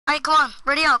Alright, come on,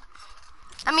 ready up.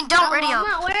 I mean, don't ready up.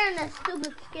 I'm not wearing that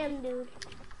stupid skin, dude.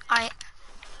 Alright.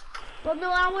 What do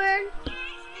I wearing?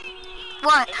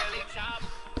 What?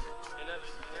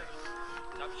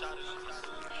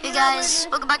 Hey guys,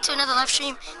 welcome back to another live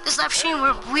stream. This live stream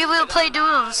where we will play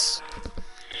duos.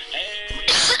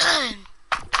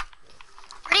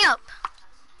 Ready up.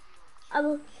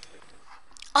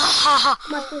 Oh,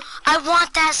 I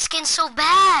want that skin so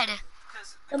bad.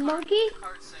 the monkey?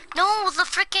 No, the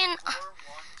freaking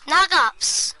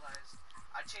Nagops.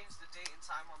 I changed the date and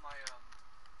time on my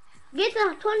Get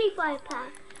the 25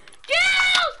 pack. Dude,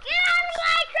 get out of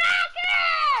my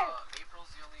cracker!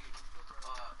 April's the only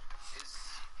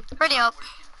is Ready up. where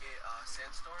you can get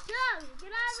sandstorm. Dude,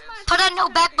 get out of my Put on no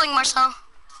back bling, Marcel.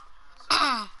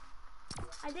 I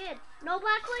did. No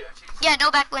black wing? Yeah, no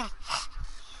back bling.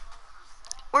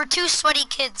 We're two sweaty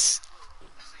kids.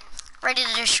 Ready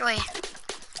to destroy.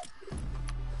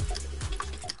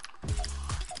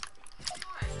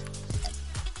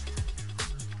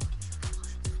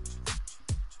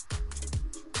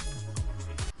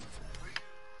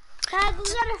 Can I go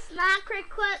get a snack real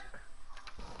quick?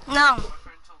 No. My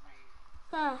friend told me,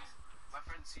 Huh. my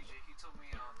friend CJ, he told me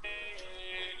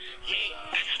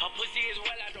Her pussy is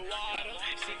well out the water.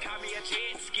 She caught me a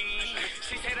jet ski.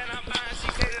 She said that I'm fine. She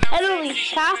said that I'm Holy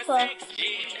Shaffa.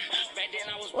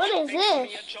 What is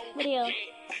this video?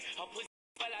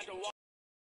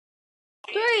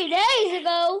 3 days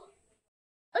ago.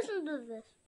 Listen to this.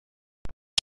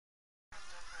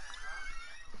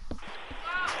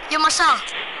 Yo, Marcel.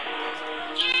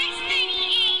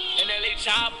 in the late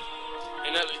chop.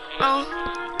 In the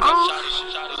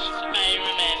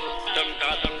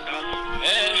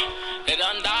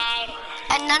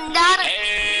And none that.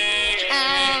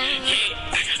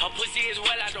 Her pussy is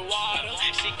well out the water.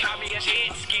 She caught me a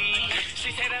jet ski.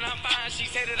 She said that I'm fine. She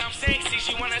said that I'm sexy.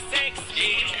 She wanna sex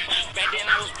me. Back then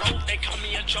I was broke. They call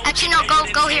me a joke. Actually, no.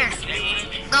 Go here.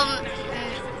 Go,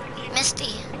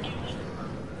 Misty.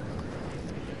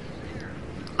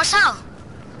 Marcel.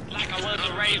 Like I was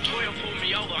a raised 12, pull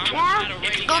me over. I'm Yeah? trying to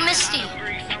raise Go Misty.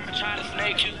 I'ma try to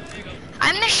snake you.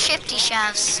 I miss Shifty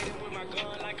Shafts.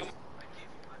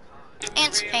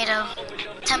 And Tomato.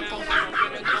 Temple.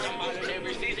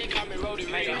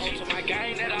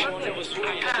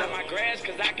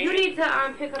 You need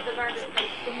to pick up the garbage.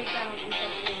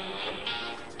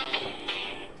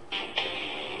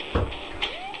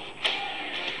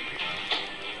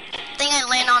 Thing I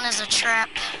land on is a trap.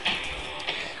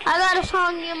 I got a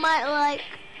song you might like.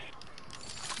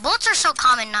 Bullets are so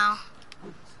common now.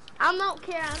 I don't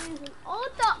care. I'm using all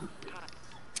the.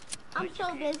 I'm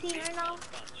so busy right now.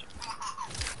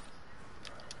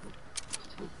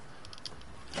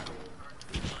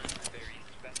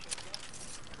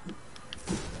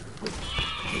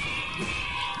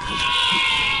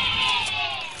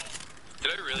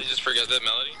 Did I really just forget that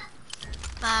melody?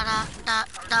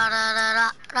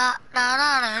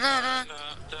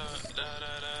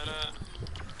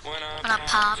 When I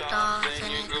popped off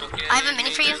and I have a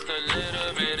mini for you.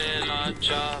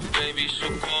 Baby, so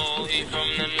cold. He from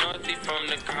the north, he from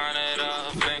the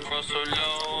Canada. Bankroll so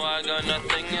low, I got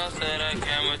nothing else that I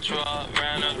can withdraw.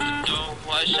 Ran up the door,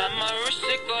 I shot my wrist,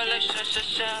 it go like sha sha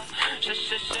sha, sha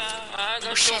sha sha. I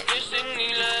got your bitch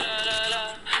singing la la la la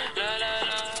la la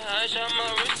la. I shot my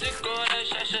wrist, it go like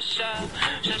sha sha sha,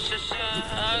 sha sha sha.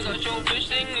 I got your bitch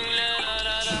singing la la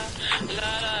la la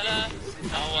la la.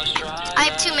 I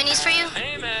have 2 minis for you.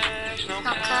 No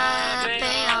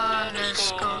cafe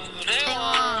underscore. They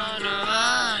wanna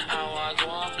run.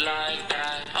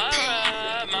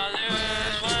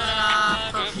 Penguins when I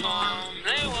perform.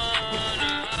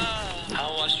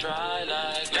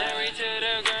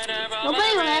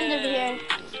 Nobody landed here.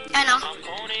 I know.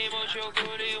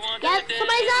 Yeah,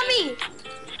 somebody's on me.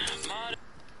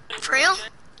 For real?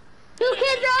 2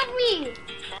 kids are on me.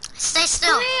 Stay For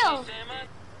still. real.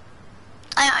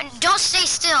 Don't stay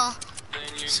still.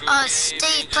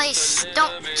 Stay place.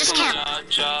 Don't just camp. What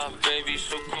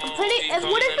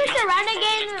if it's a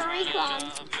renegade and a recon?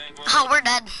 Oh, we're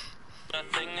dead. What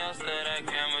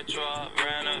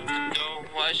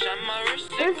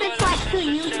if it's like 2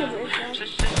 YouTubers?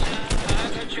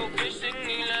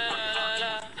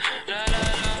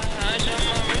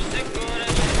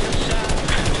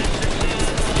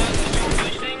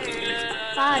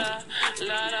 God,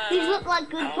 these look like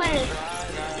good players.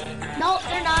 No,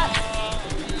 they're not.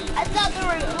 I thought they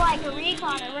were like a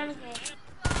recon or renegade.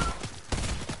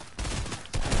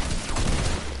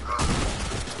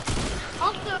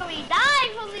 Also, we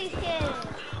died from these kids.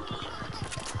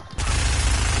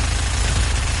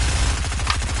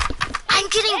 I'm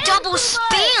getting double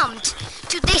spammed.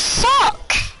 Dude, they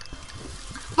suck.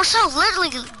 Marcel,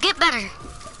 literally, get better.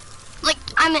 Like,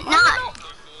 I meant not.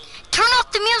 Turn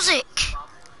off the music.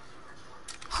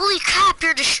 Holy crap,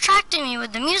 you're distracting me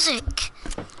with the music.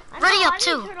 Ready up,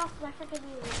 too.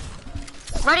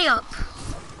 Ready up.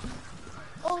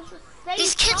 Oh,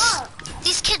 These kids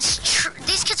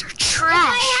are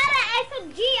trash. If I had an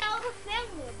SMG, I would have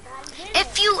filmed it, but I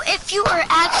didn't. If you were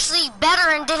actually better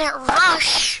and didn't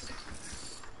rush,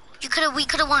 we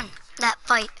could have won that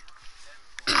fight.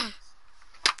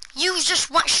 You just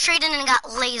went straight in and got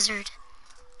lasered.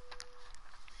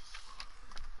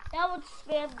 Double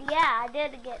spam, yeah, I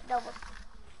did get double.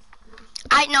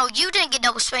 I know you didn't get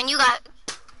double spam. You got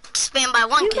spammed by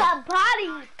one You kid. got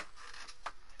bodied.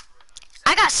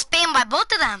 I got spammed by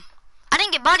both of them. I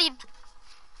didn't get bodied.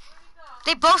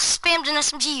 They both spammed an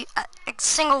SMG, a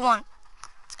single one.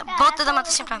 Yeah, Both of them at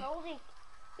the same time.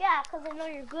 Yeah, because they know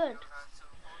you're good.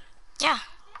 Yeah,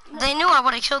 they knew I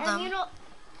would have killed And them. you know,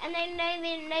 and they know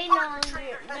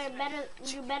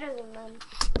you're better than them.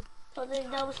 So they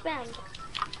double spammed.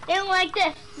 They don't like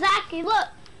this. Zaki, look.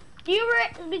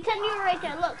 Pretend you were right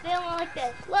there. Look, they don't like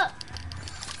this. Look.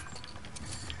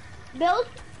 Build.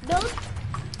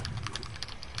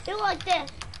 They don't like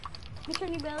this.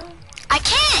 Pretend you build. I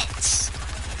can't!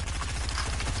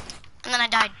 And then I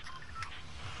died.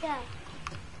 Yeah.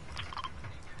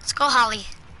 Let's go, Holly.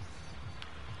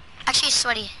 Actually,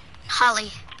 Sweaty.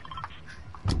 Holly.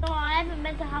 No, I haven't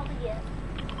been to Holly yet.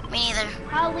 Me neither.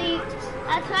 Holly.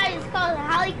 That's why it's called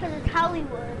Holly, because it's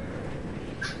Hollywood.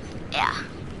 Yeah.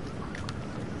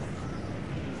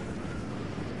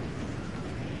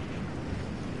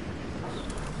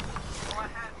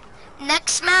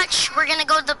 Next match, we're gonna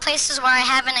go to the places where I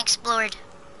haven't explored.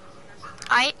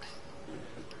 Alright?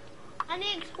 I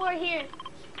need to explore here.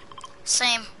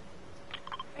 Same.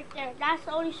 Right there. That's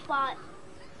the only spot.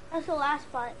 That's the last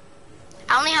spot.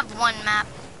 I only have one map.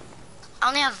 I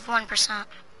only have 1%.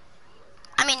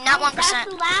 I mean, not 1%. That's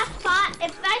the last spot.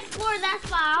 If I explore that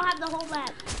spot, I'll have the whole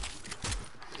map.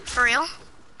 For real?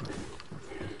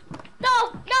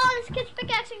 No, this kid's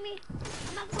pickaxing me.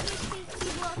 I'm not going to make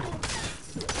these walking.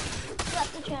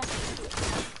 Left the chest.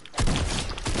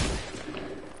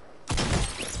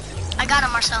 I got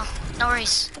him, Marcel. No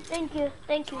worries. Thank you.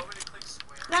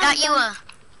 I got you a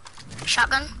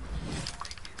shotgun.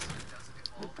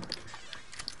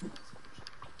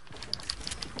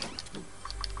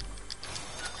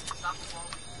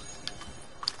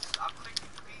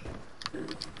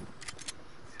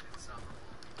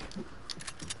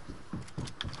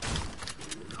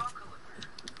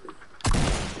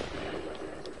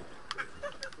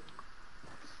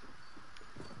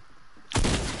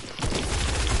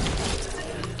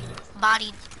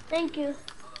 Bodied. Thank you.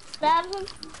 Stab him.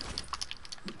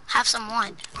 Have some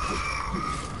what?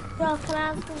 Bro, can I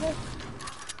ask for this?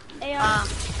 AR.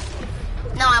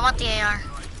 No, I want the AR.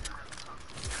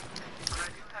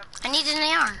 I need an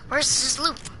AR. Where's this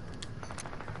loot?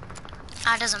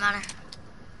 Ah, it doesn't matter.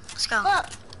 Let's go. Look,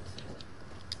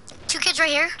 2 kids right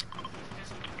here.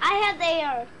 I had the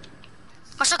AR.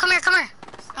 Marcel, come here.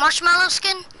 Marshmallow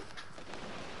skin.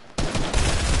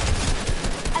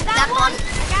 I got That one. one.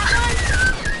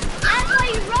 That's why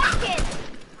you rock it.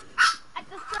 At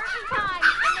the certain time,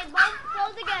 and they both go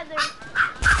together.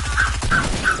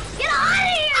 Get out of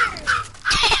here!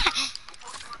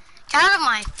 Get out of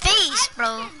my face,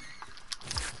 bro.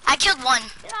 I killed one.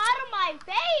 Get out of my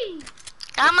face!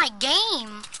 Get out of my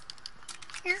game.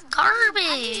 You're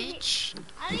garbage.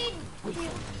 I need you.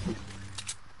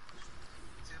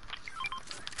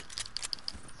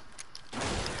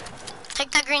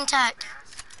 Take that green tack.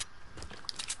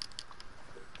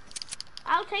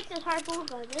 I'll take this harpoon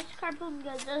gun. This harpoon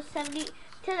gun does 70. To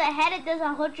the head, it does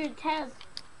 110.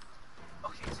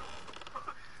 Okay, so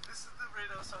this is the raid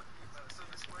I was talking about. So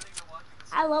this morning I'm walking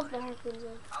this. I love the harpoon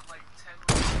gun. I'm like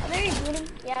 10. Are they rebooting?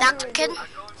 Yeah, That they're kid? rebooting. I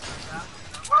go into the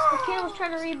bathroom. The kid was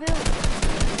trying to reboot.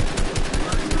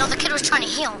 No, the kid was trying to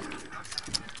heal.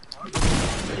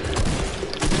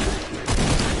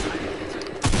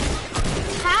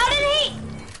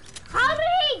 How did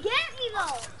he get me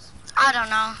though? I don't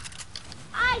know.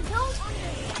 I don't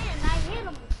understand. I hit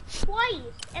him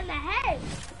twice in the head.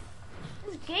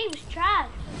 This game's trash.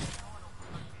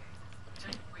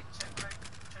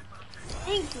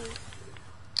 Thank you.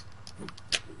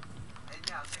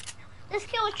 This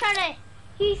kid was trying to.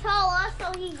 He saw us,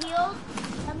 so he healed,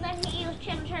 and then he was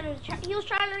trying to reboot. He was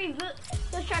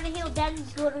trying to heal, then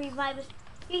go to revive us.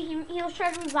 He was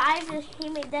trying to revive his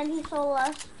teammate, then he saw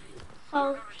us.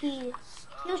 So he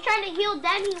was trying to heal,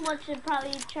 then he wants to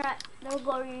probably try no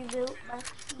go reboot.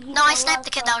 No, I sniped the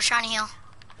kid that was trying to heal.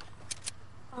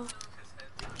 Oh.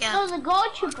 Yeah. No, the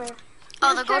gold trooper.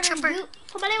 Oh, the gold trooper?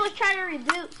 Somebody was trying to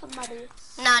reboot somebody.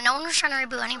 Nah, no one was trying to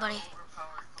reboot anybody.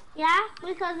 Yeah,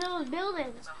 because it was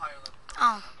building.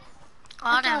 Oh.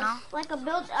 Well, I don't know. Like a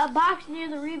box near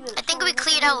the reboot. I think so we that's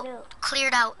cleared what we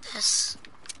out this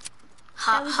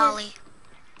Yeah, we did. Holly.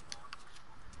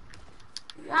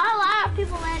 built. Not a lot of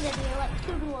people landed here, like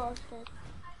 2 duos did.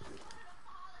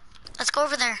 Let's go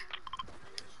over there.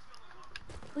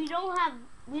 We don't have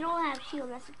shield,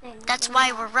 that's the thing. That's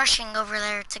why we're rushing over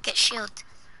there to get shield.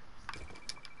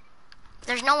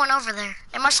 There's no one over there.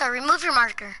 And Marcel, remove your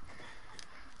marker.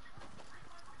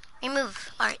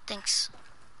 Remove. Alright, thanks.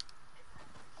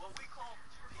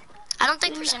 I don't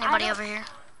think there's anybody over here.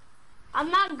 I'm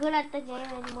not good at the game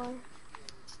anymore.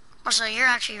 Marcel, you're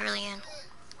actually really in.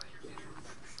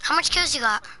 How much kills you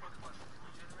got?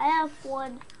 I have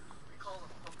 1.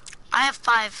 I have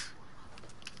 5.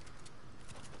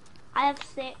 I have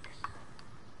 6.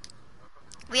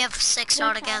 We have 6 Okay.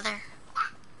 altogether.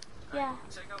 Yeah.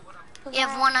 You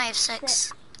have 1, I have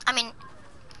 6. I mean,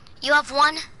 you have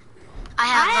 1. I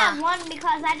have, I have 1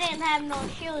 because I didn't have no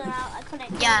shield and I couldn't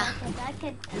kill Yeah. him. I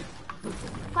could,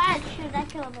 if I had shield, I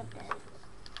kill him up there.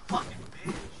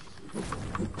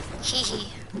 Hee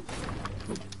hee.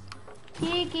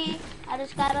 Kiki, I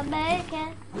just gotta make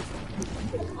it.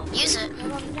 Use it.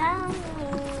 I'm down.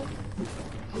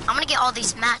 I'm gonna get all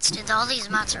these mats, dude. All these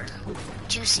mats are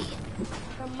juicy.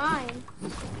 For mine.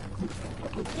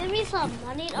 Give me some.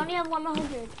 I only have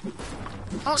 100.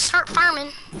 Well, start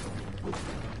farming.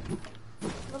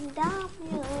 I'm down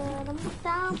here. I'm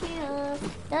down here.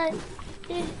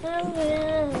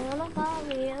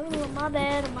 My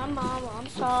bad, my mama. I'm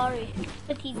sorry.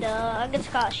 50 I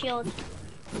just got shield.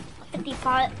 50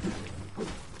 pot.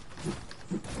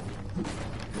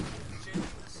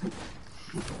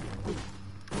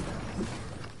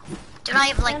 Dude, I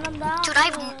have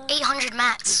 800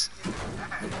 mats.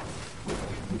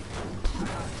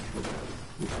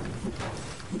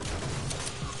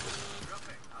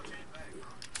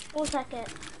 One second.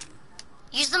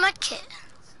 Use the med kit.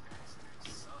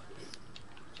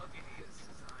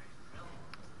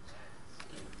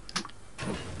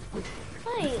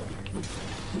 Wait.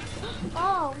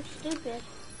 Oh, I'm stupid.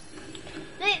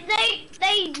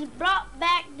 They brought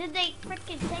back. Did they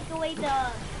freaking take away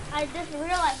the? I just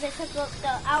realized they took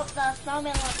out the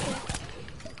snowman one too.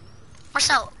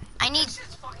 Marcel, I need.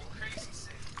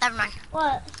 Never mind.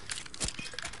 What?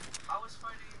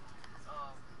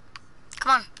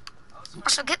 Come on.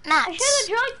 Marcel, get I mats. should have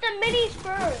drunk the minis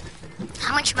first.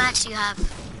 How much mats do you have?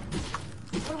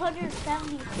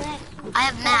 176. I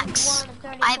have max.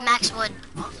 I have max wood.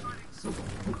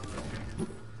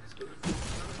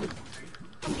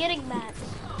 I'm getting mats.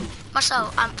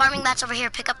 Marcel, I'm farming mats over here.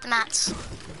 Pick up the mats.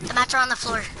 The mats are on the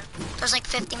floor. There's like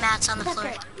 50 mats on the floor.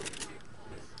 Okay.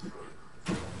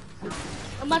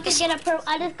 I'm about to get a purple.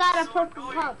 I just got a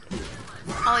purple pump.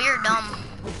 Oh, you're dumb.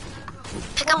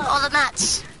 Pick up all the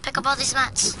mats. Pick up all these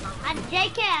mats.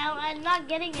 JK, I'm not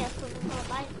getting it for the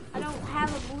pump. I don't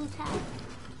have a blue tag.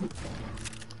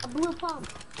 A blue pump.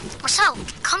 Marcel,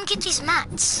 come get these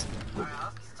mats.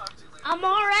 I'm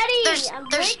already. I'm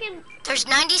breaking. There's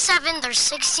 97, there's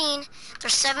 16,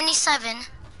 there's 77.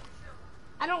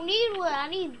 I don't need wood. I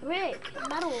need brick,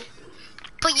 metal.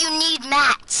 But you need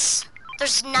mats.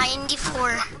 There's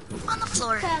 94 on the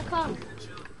floor. Okay, come.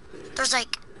 There's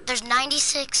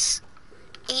 96,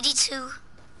 82.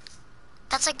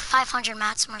 That's like 500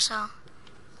 mats, Marcel.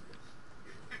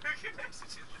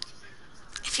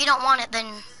 If you don't want it, then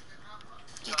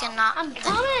you cannot. I'm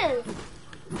coming.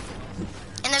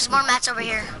 And there's more mats over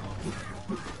here.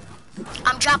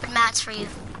 I'm dropping mats for you.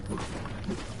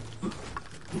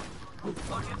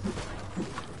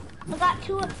 I got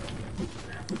 2.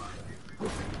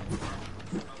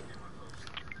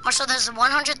 Marcel, there's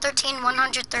 113,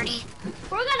 130.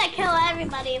 We're gonna kill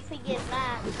everybody if we get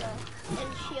mats and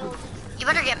shields. You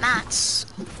better get mats.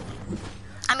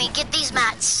 I mean, get these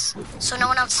mats so no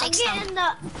one else takes them.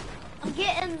 I'm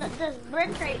getting this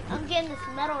brick rate. I'm getting this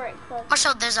metal rate quick.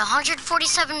 Marcel, there's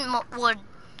 147 wood,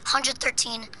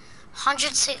 113,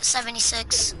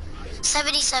 176,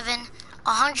 77,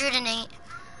 108,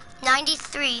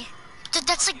 93. Dude,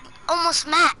 that's like almost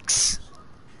max.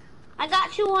 I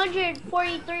got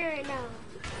 243 right now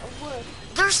of wood.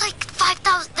 There's like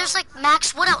 5,000, there's like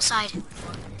max wood outside.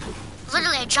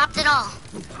 Literally, I dropped it all.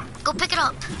 Go pick it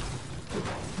up.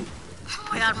 Oh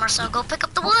my god, Marcel, go pick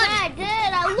up the wood. Okay, I did.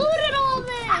 I looted all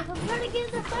this. I'm trying to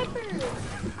get the snipers.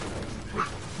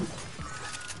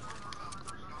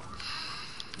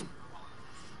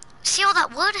 See all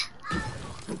that wood?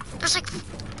 There's like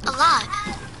a lot.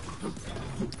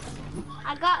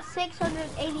 I got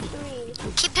 683.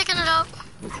 Keep picking it up.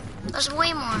 There's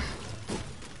way more.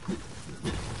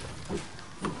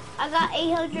 got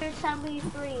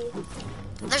 873.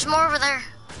 There's more over there.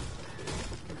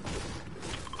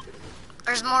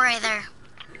 There's more right there.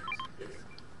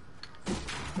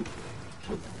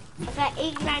 I got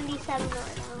 897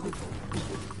 right now.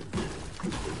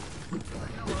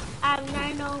 I have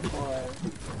 904.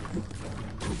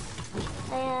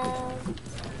 And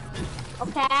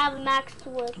okay, I have max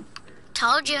wood.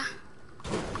 Told you.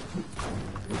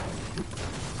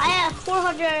 I have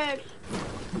 400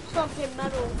 something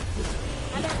metal.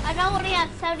 I don't only have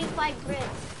 75 bricks.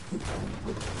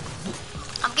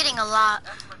 I'm getting a lot.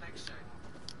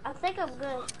 I think I'm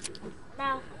good.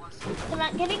 Now,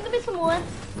 can you give me some wood?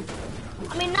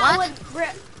 I mean, not What? wood,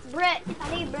 brick. I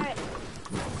need brick.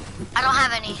 I don't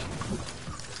have any.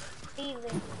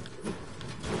 Easy.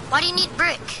 Why do you need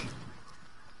brick?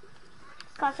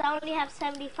 Because I only have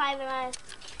 75 and I have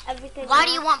everything. Why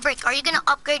do you want brick? Are you gonna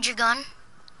upgrade your gun?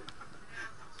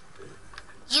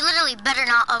 You literally better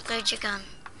not upgrade your gun.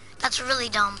 That's really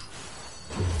dumb.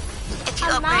 If you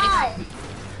I'm upgrade not. a gun.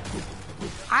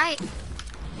 Alright.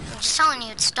 I'm just telling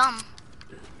you, it's dumb.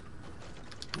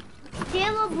 Do you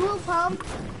have a blue pump?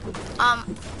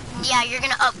 Yeah, you're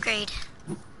gonna upgrade.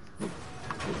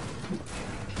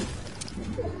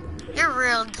 You're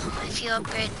real dumb if you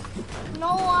upgrade. No,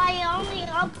 I only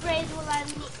upgrade when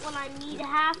I need to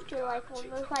have to, like when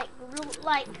there's like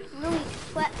really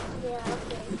sweat. Yeah,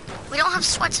 upgrade. We don't have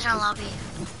sweats in our lobby.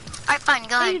 Alright, fine,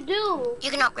 go You ahead. do.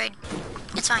 You can upgrade.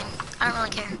 It's fine. I don't really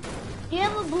care. Do you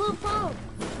have a blue pump?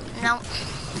 No.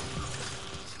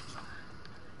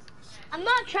 I'm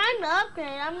not trying to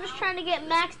upgrade. I'm just trying to get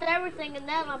maxed everything and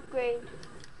then upgrade.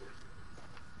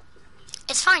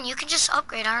 It's fine, you can just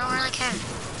upgrade. I don't really care.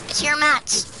 It's your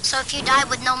mats. So if you die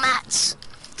with no mats,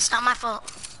 it's not my fault.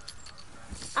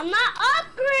 I'm not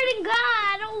upgrading,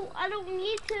 God. I don't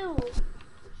need to.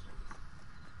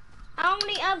 I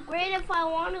only upgrade if I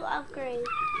want to upgrade.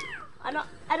 I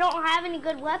don't have any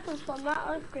good weapons, so I'm not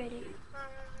upgrading.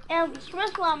 And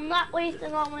first of all, I'm not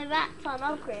wasting all my mats on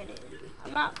upgrading.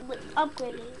 I'm not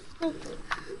upgrading. Stupid.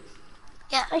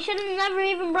 Yeah. I should have never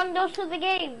even brought those to the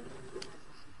game.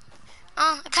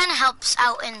 It kind of helps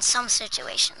out in some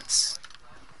situations.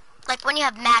 Like when you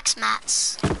have max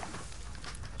mats.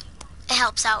 It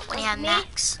helps out when you have Me?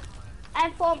 max. I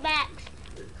have 4 max.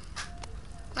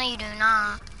 No, you do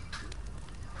not.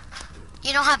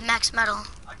 You don't have max metal.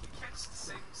 I can catch the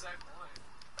same exact one.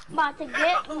 I'm about to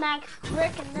get max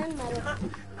brick and then metal. You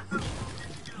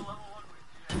get a level 1 with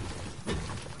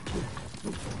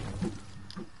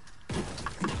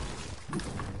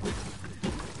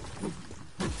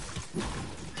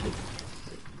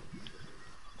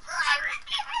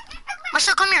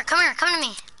Marcel, come here, come to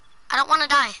me. I don't want to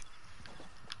die.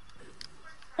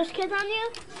 There's kids on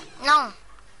you? No,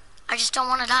 I just don't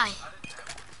want to die.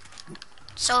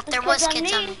 So if there was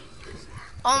kids on me.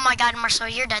 Oh my God, Marcel,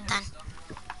 you're dead then.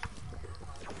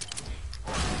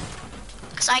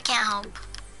 Because I can't help.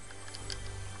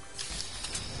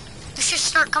 You should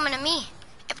start coming to me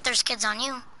if there's kids on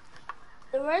you.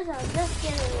 There is. I'm just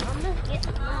getting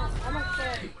mad. I'm not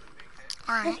scared.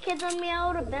 Alright, This kid's on me. I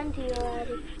would have been to you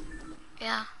already.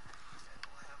 yeah.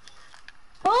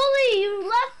 Holy, you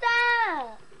left that.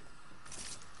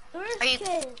 There is Are you-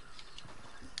 kids.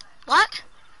 What?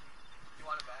 You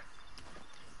want it back?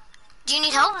 Do you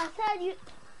need No, help?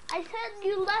 I said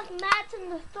you left mats in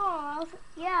the store. I was,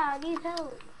 yeah, I need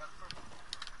help.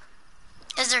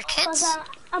 Is there kids?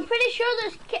 I'm pretty sure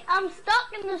I'm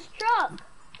stuck in this truck.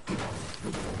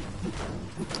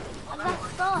 I got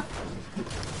stuck.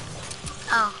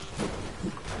 Oh,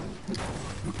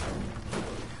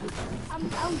 I'm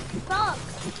stuck.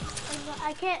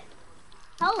 I can't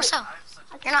help. Marcel,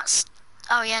 you're not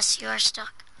oh yes, you are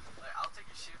stuck. Like, I'll take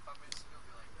a shit if I'm in school and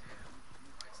be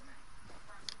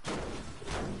like,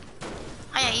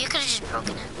 damn, Oh yeah, you could have just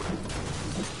broken it.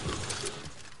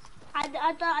 I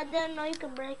thought I didn't know you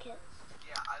could break it.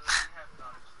 yeah, I literally have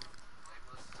knowledge. Like,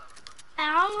 listen to them. I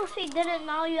honestly didn't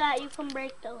know that you can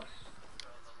break those.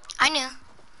 I knew.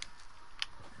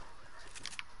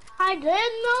 I did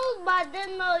know, but I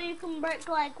didn't know you can break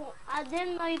I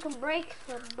didn't know you can break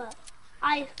them, but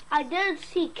I did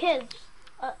see kids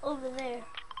over there.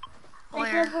 They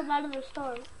Where? came from out of the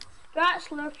store. They're at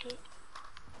Slurpee.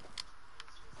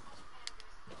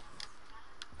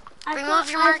 Remove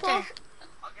your marker.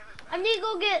 I need to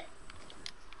go get.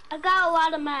 I got a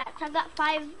lot of mats. I got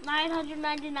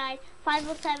 999,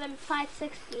 507,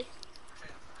 560.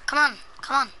 Come on.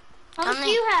 How Tell much do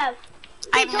me. you have?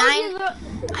 I have told you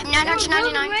I'm They're building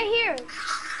 999. right here.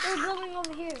 They're building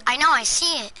over here. I know, I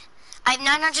see it. I have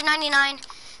 999,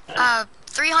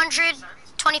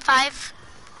 325,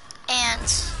 and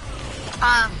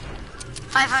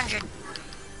 500.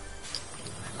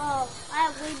 Oh, I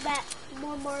have way back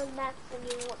more than that than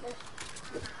you want this.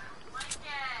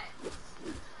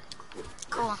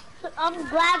 Cool. So I'm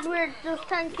glad we're just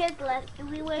 10 kids left and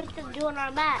we wasted doing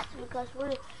our mats because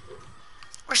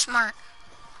We're smart.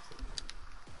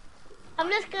 I'm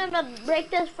just gonna break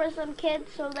this for some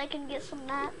kids so they can get some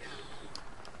mats.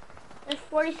 There's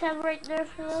 47 right there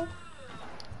for them.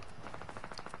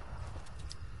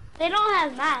 They don't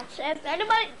have mats. If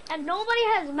nobody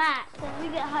has mats, then we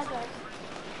get high ground.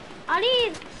 I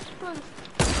need some.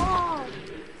 Oh.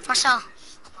 Marcel,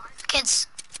 kids.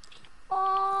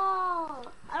 Oh,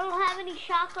 I don't have any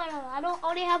shotgun. I don't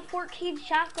only have 14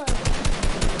 shotguns.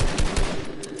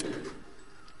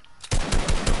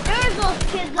 There's those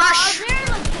kids. Rush. There's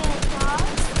those kids.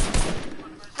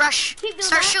 Rush.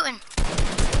 Start shooting.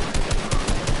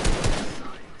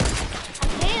 I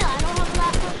can't. I don't have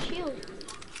that much shield.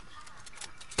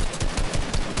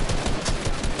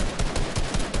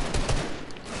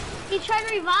 He's trying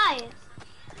to revive.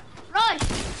 Rush.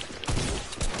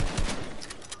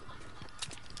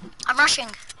 I'm rushing.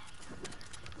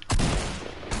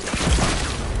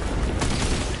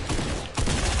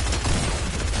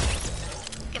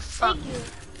 Get fucked. Thank you.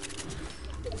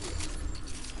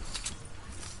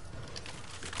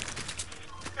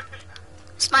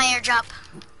 It's my airdrop.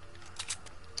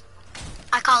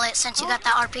 I call it since you got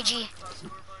that RPG.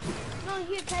 No,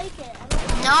 here, take it. I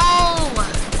don't No!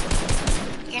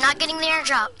 You're not getting the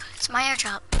airdrop. It's my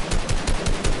airdrop.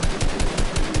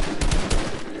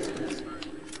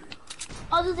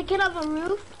 Oh, there's a kid on the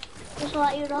roof. Just to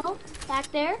let you know. Back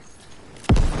there.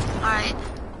 Alright.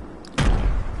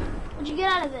 What'd you get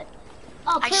out of it?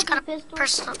 Oh, I just got a pistol.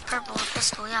 purple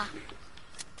pistol, yeah.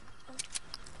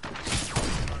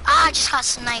 Ah, I just got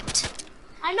sniped.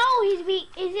 I know,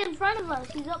 he's in front of us.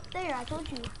 He's up there, I told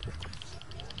you.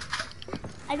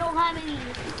 I don't have any.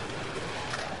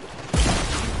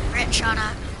 Getting shot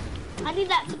at. I need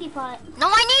that 50 pot. No,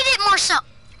 I need it more so.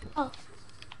 Oh.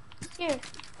 Here.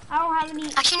 I don't have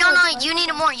any. Actually, no, you need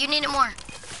it more. You need it more.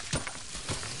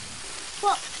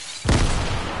 Well,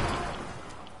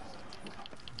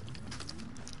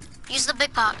 use the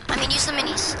big pot. I mean, use the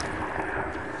minis.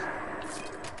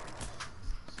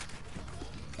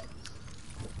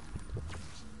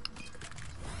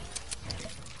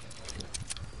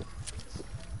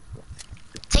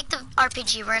 Take the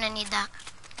RPG. We're gonna need that.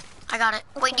 I got it.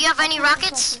 Wait, do you have any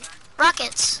rockets?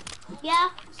 Rockets. yeah.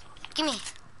 Give me.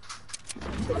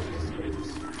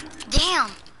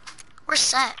 Damn. We're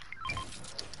set.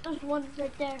 There's one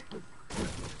right there.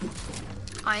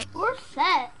 Alright. We're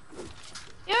set.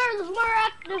 Here, there's more.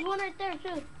 There's one right there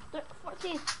too.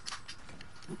 14.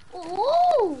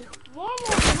 Ooh, more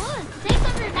wood.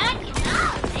 690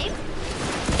 now, babe.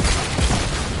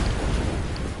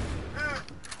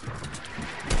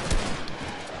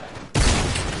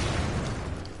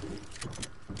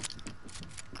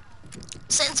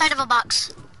 Sit inside of a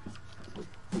box.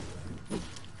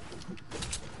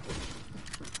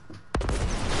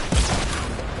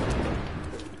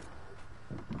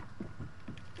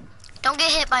 Don't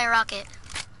get hit by a rocket.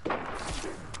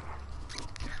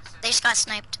 They just got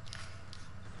sniped.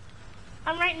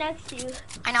 I'm right next to you.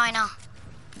 I know.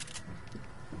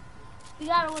 You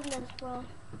gotta win this, bro.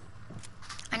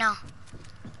 I know.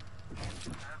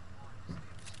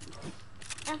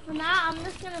 And for now, I'm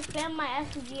just gonna spam my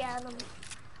SMG at them.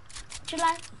 Should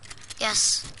I?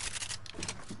 Yes.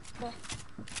 Okay.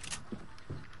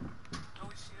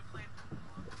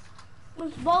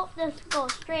 Let's both just go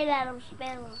straight at him,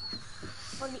 spam him.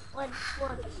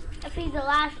 If he's the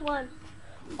last one.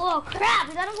 Oh crap,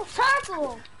 we gotta go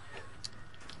circle.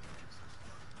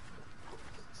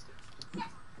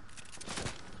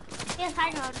 Yes, I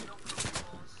know.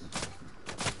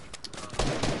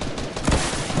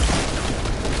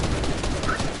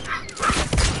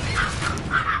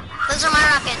 Those are my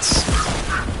rockets.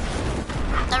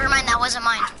 Never mind, that wasn't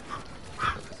mine.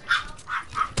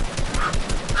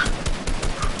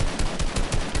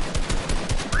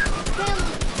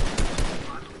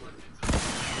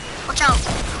 Watch out.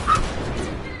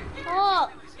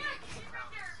 Oh.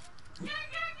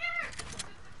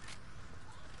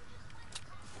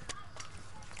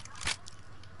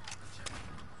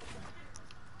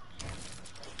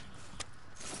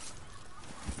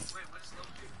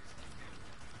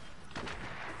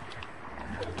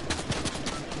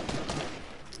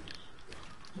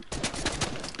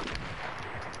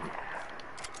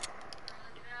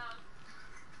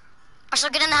 Marcel,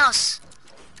 get in the house.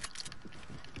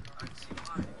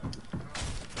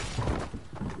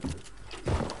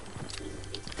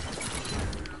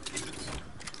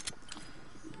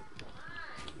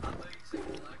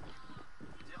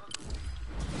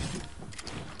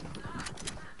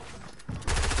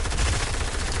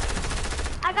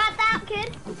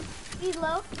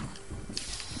 Hello?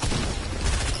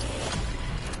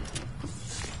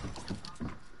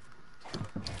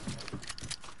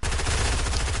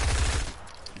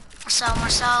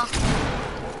 Marcel.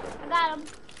 I got him.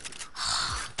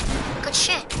 Good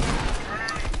shit.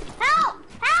 Help!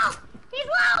 Help! He's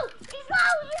low! He's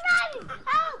low! He's reviving!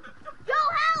 Help! Joe,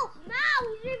 help! Now!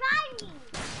 He's reviving!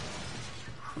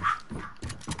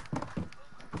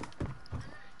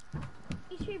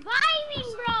 He's reviving,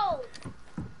 bro!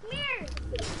 Come here!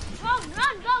 Run!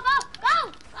 Go!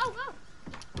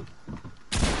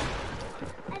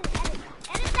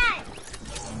 Edit that!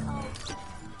 Oh.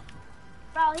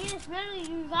 Bro, he just literally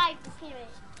revived his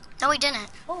teammate. No, he didn't.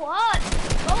 Go up!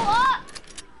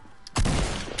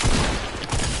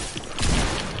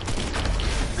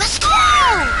 Let's go!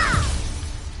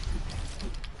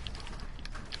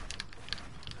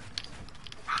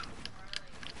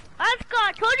 Let's go!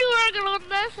 I told you we were gonna win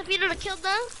this if you didn't have killed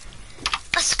them.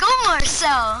 Let's go,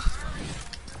 Marcel.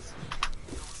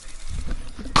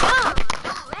 Oh,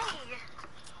 no way.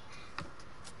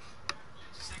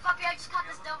 Puppy, I just caught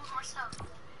this double Marcel.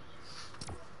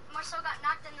 Marcel got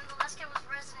knocked and then the last guy was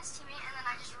resin his teammate and then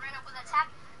I just ran up with an attack.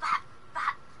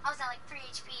 I was at like 3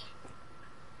 HP.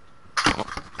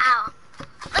 Ow.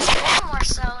 Let's go,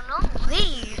 Marcel. No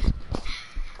way.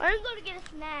 I'm gonna get a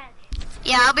snack.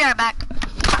 Yeah, I'll be right back.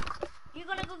 You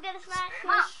gonna go get a snack?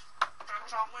 Mom.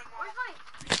 John Wayne, Where's my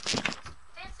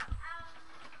fancy?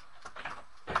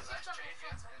 Last change,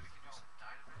 yeah, and we can do some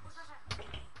dynamite. What's that?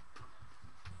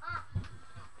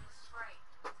 This is right.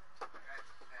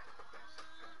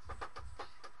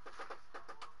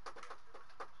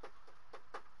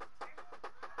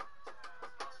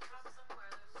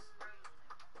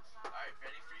 Alright,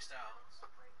 ready, freestyle.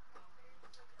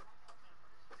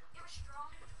 You have a straw?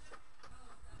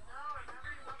 No,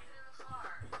 remember you left it in the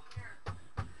car. Here.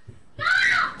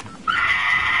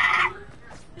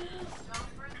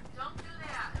 Don't do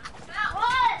that. No.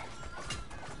 What?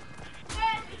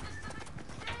 Dad, you just took a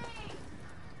thing.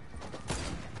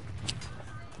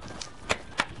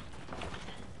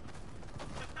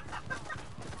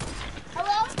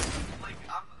 Hello? Like,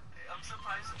 I'm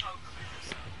surprised at how quick this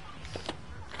sounds.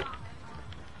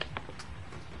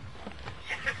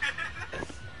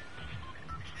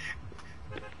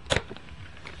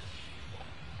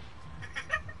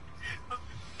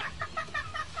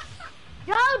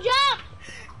 Go jump!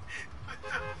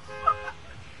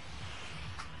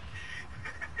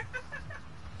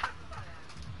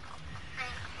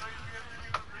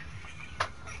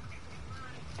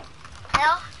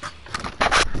 Hell?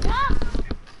 Jump!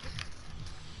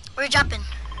 Where you jumping?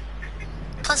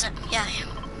 Pleasant, yeah.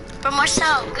 But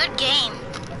Marcel, good game.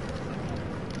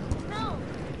 No.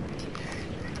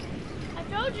 I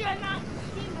told you I'm not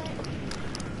teammate.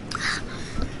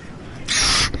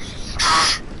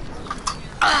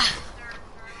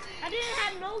 I didn't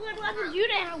have no good weapons. You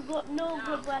didn't have no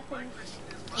good weapons.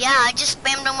 Yeah, I just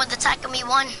spammed him with attack of me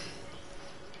one.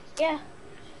 Yeah.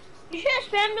 You should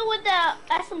have spammed it with the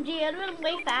SMG. It would have been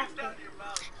way faster.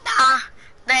 Nah,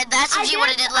 the SMG would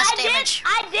have did less damage.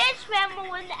 I did spam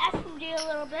it with the SMG a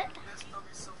little bit.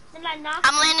 Then I knocked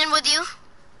I'm landing with you.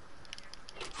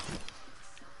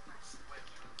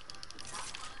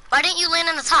 Why didn't you land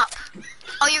on the top?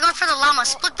 Oh, you're going for the llama.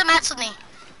 Split the mats with me.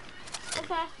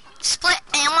 Okay. Split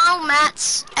ammo,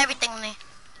 mats, everything with me.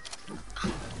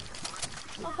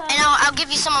 Okay. And I'll give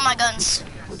you some of my guns.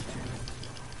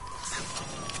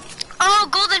 Oh,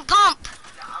 golden pump.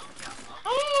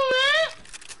 Oh,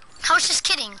 I was just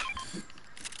kidding.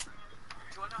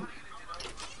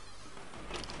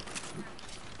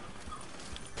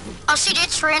 Oh, CJ,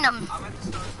 it's random.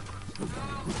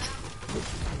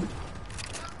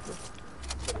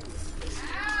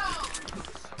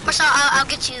 Marcel, I'll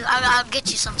get you. I'll get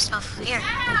you some stuff. Here,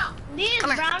 these Come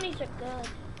here. brownies are good.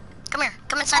 come here.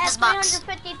 Come inside this box.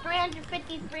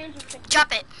 350, 350.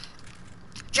 Drop it.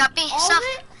 Drop me All of stuff.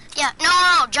 it? Yeah.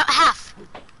 No. Drop half.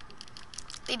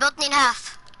 We both need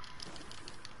half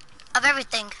of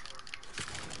everything.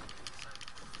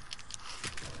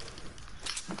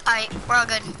 All right, we're all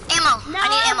good. Ammo. No, I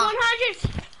need ammo.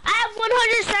 100. I have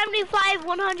 175,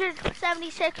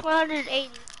 176, 180.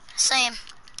 Same.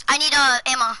 I need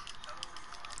ammo.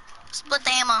 Split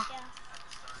the ammo. Yeah.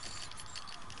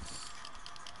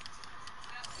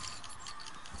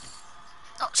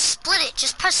 Oh, split it.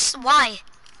 Just press Y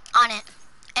on it,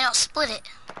 and it'll split it.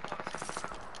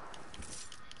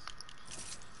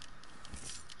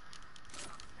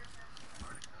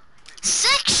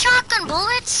 Six shotgun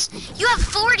bullets? You have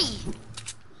 40.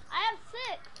 I have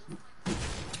 6.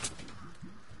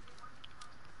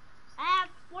 I have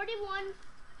 41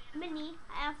 mini.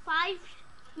 I have 5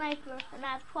 sniper, and and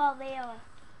I have 12 AR.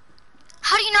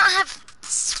 How do you not have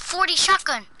 40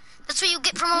 shotgun? That's what you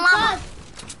get from a llama.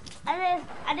 Because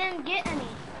I didn't get any.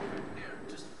 Here,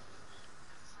 just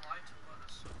fly to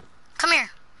us. Come here.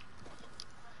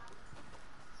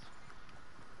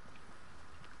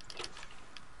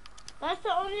 That's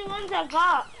the only ones I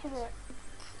got.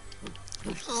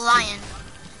 Lion.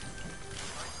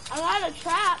 I got a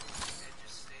trap.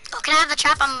 Oh, can I have the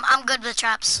trap? I'm good with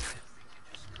traps.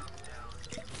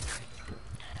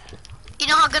 You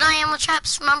know how good I am with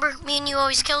traps? Remember, me and you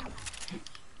always killed?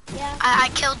 Yeah. I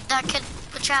killed that kid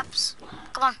with traps.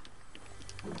 Come on.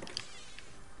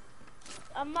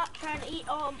 I'm not trying to eat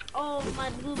all of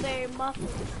my blueberry muffins.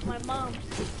 My mom's.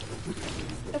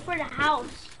 They're for the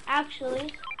house,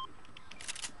 actually.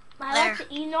 I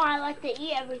like to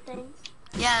eat everything.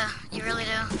 Yeah, you really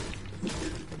do.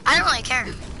 I don't really care.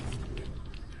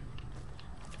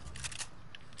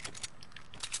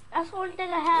 That's one thing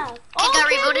I have. It got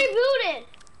rebooted? rebooted.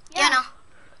 Yeah, no.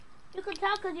 You can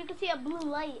tell because you can see a blue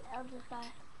light of the sky.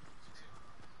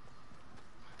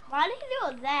 Why did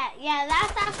you do that? Yeah,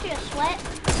 that's actually a sweat.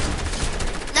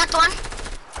 That one.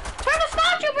 Turn the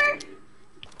Star Trooper!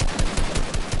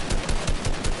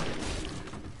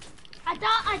 I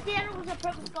thought I did it was a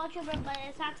purple Star Trooper, but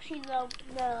it's actually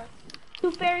the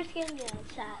Tooth Fairy skin. Yeah,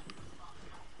 it's that.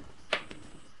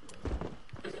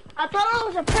 I thought it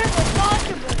was a purple Star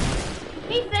Trooper.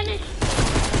 He finished.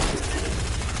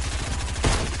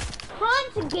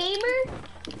 Hans Gamer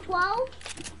 12.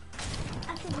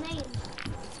 That's his name.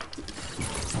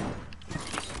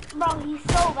 Bro, he's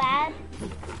so bad.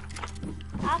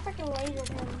 I freaking lasered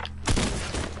him.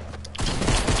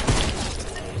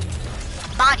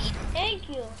 Bodied. Thank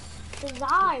you.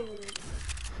 Desire.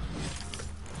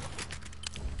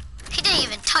 He didn't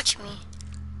even touch me.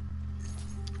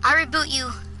 I reboot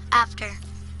you after.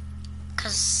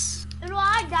 Cause You know,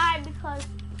 I died because...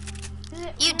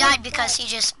 you died because he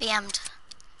just BM'd.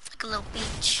 Like a little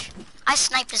beach. I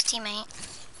sniped his teammate.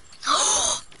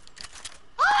 Oh,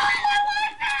 I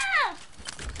like that!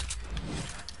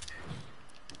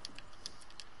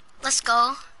 Let's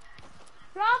go.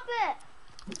 Drop it!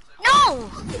 No!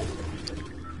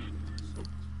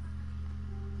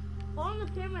 Go on the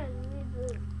pyramid and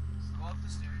reboot. Go up the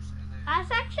stairs and then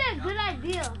That's actually a good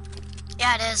idea.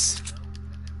 Yeah, it is.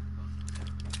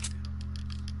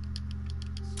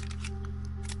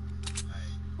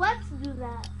 Let's do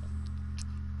that.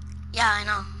 Yeah, I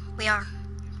know. We are.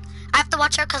 I have to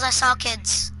watch out because I saw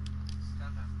kids.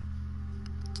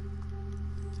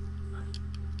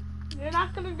 You're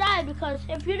not gonna die because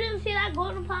if you didn't see that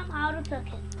golden pump, I would have took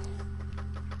it.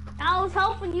 I was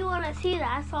hoping you wanna see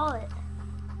that. I saw it.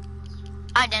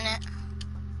 I didn't.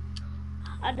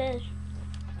 I did.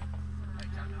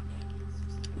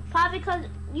 Probably because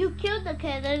you killed the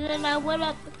kid and then I went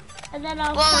up and then I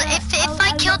was Well, kinda- if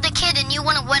I killed the kid and you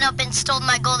wouldn't went up and stole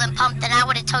my golden pump, then I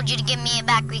would have told you to give me it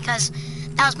back because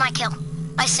that was my kill.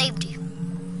 I saved you.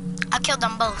 I killed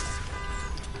them both.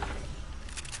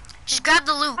 Just grab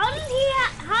the loot. How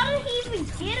did he even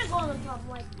get a golden pump?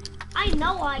 Like, I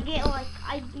know I get like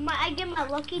I get my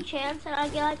lucky chance and I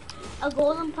get like a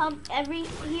golden pump every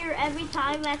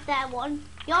time at that one.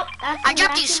 Yup, that's I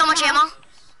dropped you so much ammo.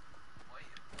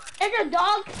 In the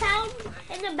dog pound,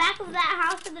 in the back of that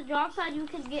house in the dog pound, you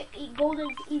can get golden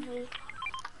easily.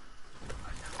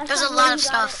 There's a lot of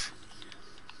stuff.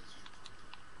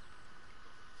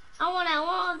 I want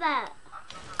all of that.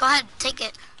 Go ahead, take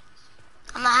it.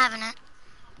 I'm not having it.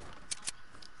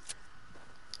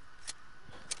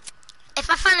 If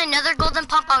I find another golden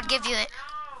pump, I would give you it.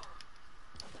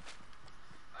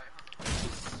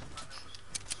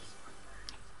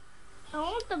 I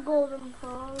want the golden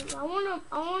pump. I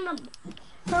want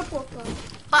a purple pump.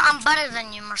 But I'm better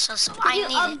than you, Marcel, so I Can you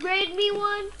need it. upgrade me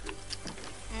one?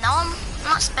 No, I'm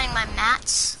not spending my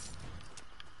mats.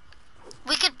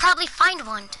 We could probably find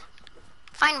one.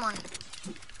 Find one.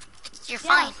 You're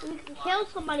fine. Yeah, we can kill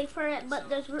somebody for it, but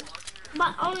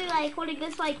but only like when it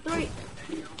gets like 10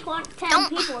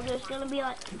 people, there's gonna be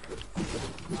like.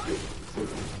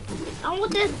 I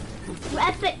want this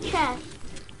epic chest.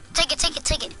 Take it, take it,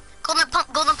 take it. Golden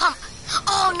pump, golden pump.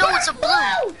 Oh no, it's a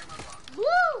blue.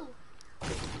 Blue.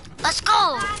 Let's go.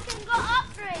 I can go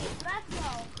upgrade. Let's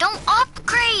go. Don't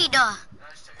upgrade.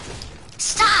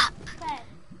 Stop. Okay.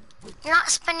 You're not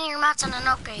spending your mats on an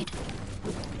upgrade.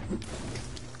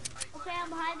 Okay,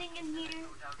 I'm hiding in here.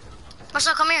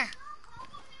 Marcel, come here.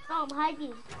 No, I'm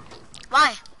hiding.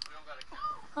 Why?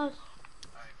 'Cause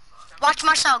Watch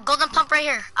Marcel. Golden pump right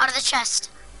here, out of the chest.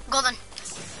 Golden.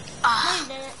 Ah. I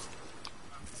did it.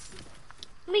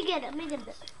 Let me get it. Let me get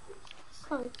it.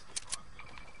 Close.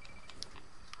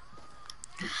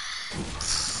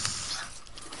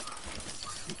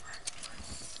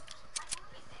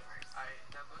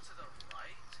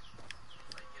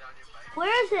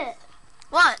 Where is it?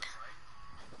 What?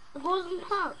 The golden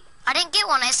pump. I didn't get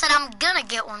one. I said I'm gonna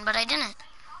get one, but I didn't.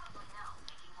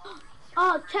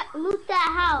 Oh, loot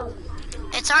that house.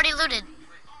 It's already looted.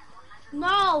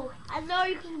 No, I know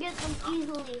you can get them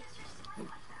easily.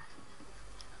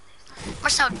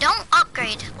 Marcel, don't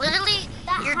upgrade. Literally,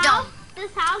 you're dumb.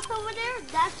 This house over there,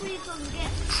 that's where you can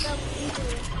get them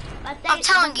easily. But I'm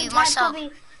telling you, Marcel.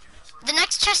 The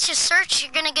next chest you search,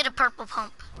 you're gonna get a purple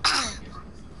pump.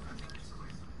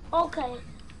 Okay.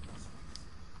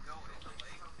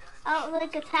 I don't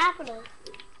think it's happening.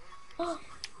 Oh,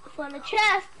 it's on the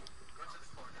chest.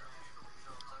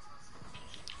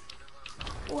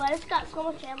 Oh, I just got so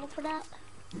much ammo for that.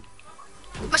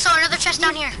 Marcel, another chest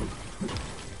down here.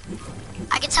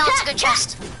 I can tell it's a good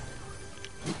chest.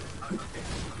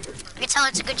 I can tell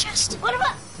it's a good chest. What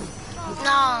about?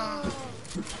 No.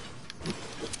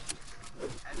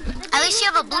 At least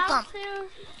you have a blue pump.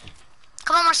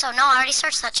 Come on, Marcel. No, I already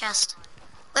searched that chest.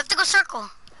 We have to go circle.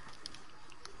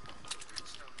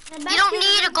 You don't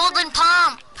need a golden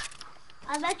pump.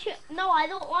 I bet you. No, I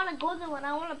don't want a golden one.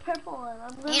 I want a purple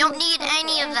one. You don't need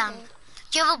any of them.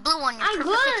 You have a blue one. You're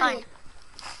perfectly fine.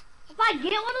 If I get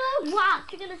one of those,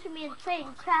 watch, you're gonna see me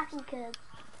insane cracking kids.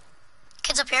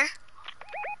 Kids up here.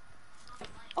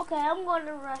 Okay, I'm going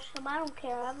to rush them. I don't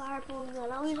care. I have a harpoon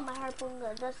gun. I'll use my harpoon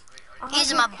gun. That's I'm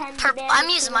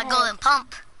using my golden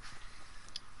pump.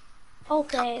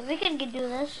 Okay, we can do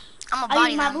this. I'm a I'll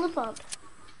body use my them. blue pump.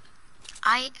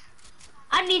 I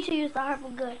need to use the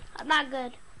harpoon good. I'm not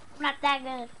good. I'm not that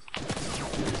good.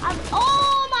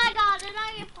 Oh my god, did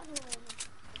I get fucking away?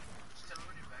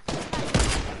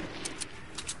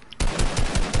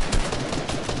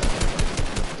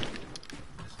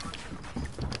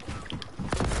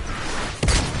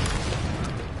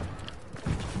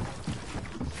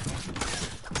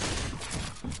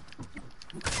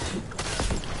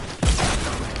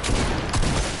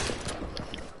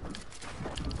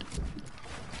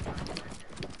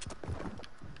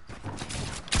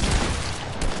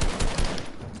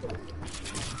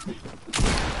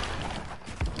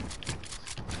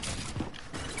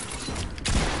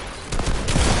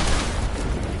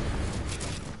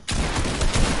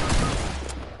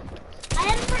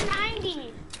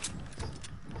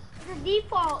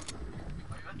 Default.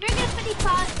 You're gonna finish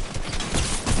pot.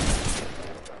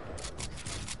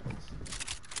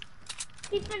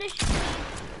 He finished me.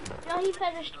 No, he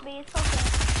finished me. It's okay.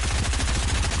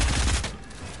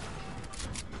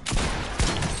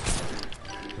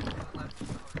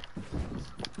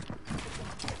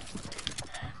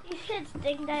 These shits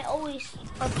think I always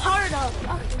are part of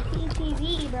fucking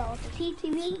TTV, bro. It's a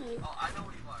TTV. Oh, I know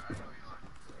what you are.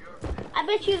 I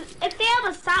bet you, if they have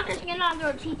a soccer skin on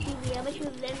their TTV, I bet you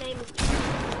their name is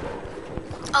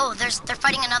TTV. Oh, they're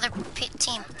fighting another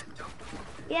team.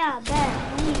 Yeah,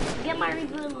 bet. Leave. Get my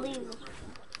reboot and leave.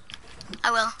 I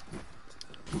will.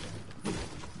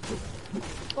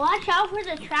 Watch out for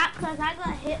the trap, because I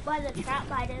got hit by the trap,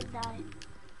 but I didn't die.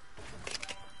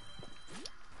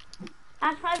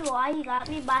 That's probably why he got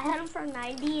me, but I hit him for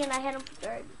 90 and I hit him for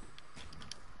 30.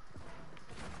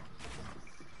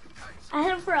 I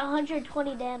hit him for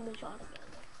 120 damage on him.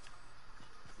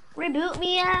 Reboot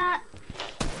me at...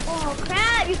 Oh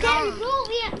crap, you can't reboot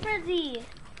me at Frizzy.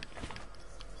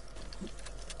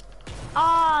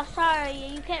 Oh, sorry,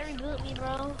 you can't reboot me,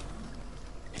 bro.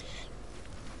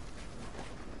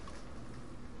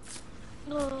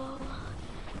 Oh,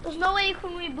 there's no way you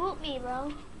can reboot me,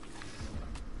 bro.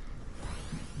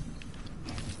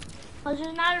 Cause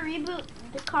there's not a reboot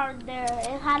card there.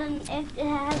 It has a name.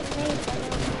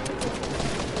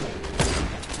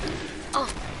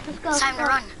 Oh, let's go. It's time to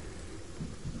run.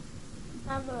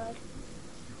 I'm good.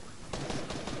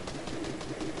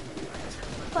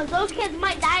 Cause those kids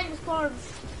might die in the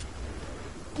storms.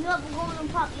 You have a golden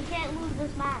pup. You can't lose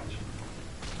this match.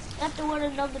 You have to win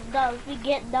another dub. We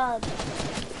get dubs.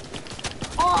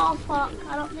 Oh fuck!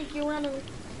 I don't think you're winning.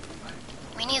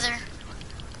 Me neither.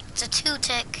 It's a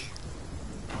 2-tick.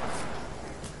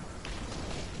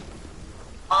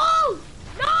 Oh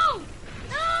no!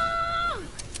 No!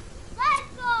 Let's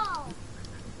go!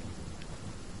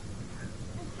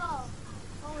 Let's go.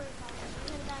 Don't worry about it.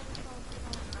 We're gonna die in the storm.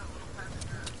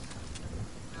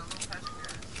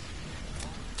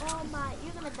 Oh my,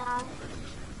 you're gonna die.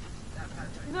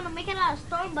 You're gonna make it out of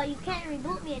storm, but you can't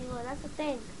reboot me anymore. That's the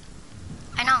thing.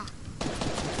 I know.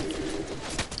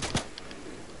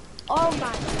 Oh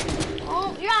my.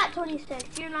 Oh, you're at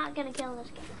 26. You're not gonna kill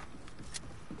this guy.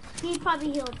 He's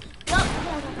probably healed. Nope.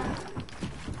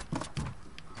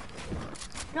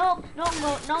 Nope. Don't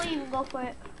go. Don't even go for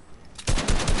it.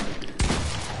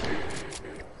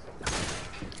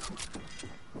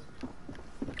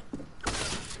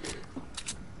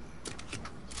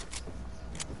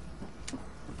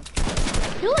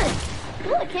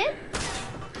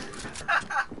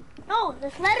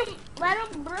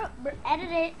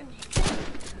 kidding.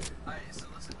 Alright, so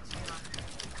listen, this is what I'm doing.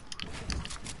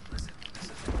 Listen, this is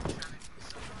what I'm trying to do.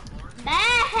 So, Lord,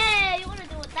 Hey, you wanna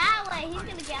do it that way? He's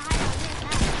gonna get high on his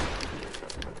max.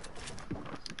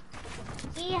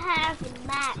 He has a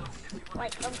max.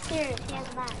 Like, I'm serious, he has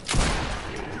a max.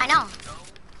 I know.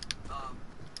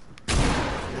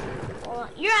 Well,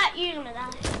 you're gonna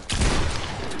die.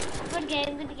 Good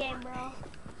game, bro.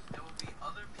 there will be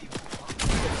other people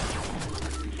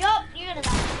Yup, you're gonna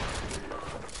die.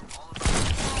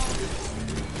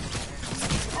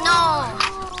 No.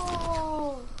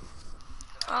 Oh,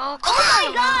 Oh, come oh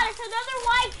on. my god, it's another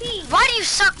white team. Why do you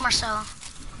suck, Marcel?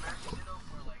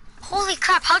 Holy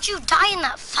crap, how'd you die in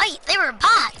that fight? They were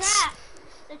bots. Trap.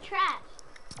 The trap.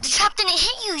 The trap didn't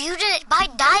hit you. You didn't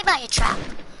die by a trap.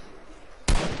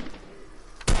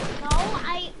 No,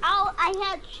 I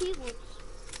had shields.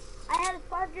 I had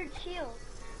 500 shields.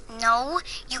 No,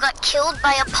 you got killed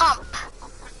by a pump.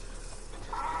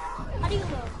 How do you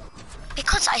know?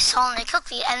 Because I saw in the kill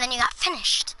feed and then you got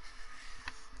finished.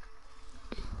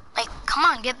 Like, come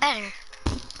on, get better.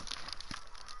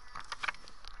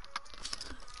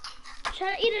 Should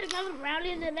I eat another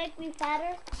brownie to make me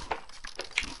fatter?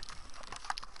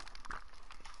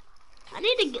 I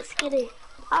need to get skinny.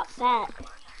 Not fat.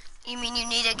 You mean you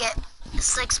need to get a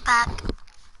 6-pack?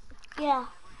 Yeah.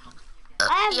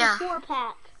 I have yeah. a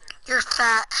 4-pack. You're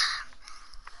fat.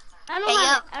 I don't Hey,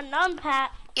 have a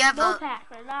non-pack. You have No a... pack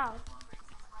right now.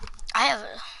 I have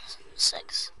a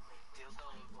 6.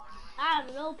 I have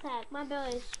a no pack. My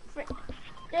belly's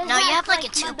No, you have like a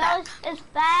 2-pack. It's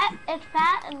fat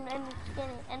and it's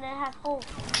skinny, and it has holes.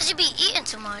 Because you be eating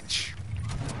too much.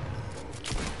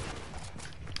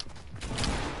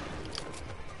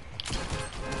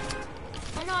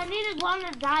 I know, I need to go on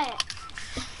a diet.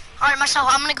 Alright, Marcel,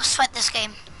 I'm gonna go sweat this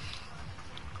game.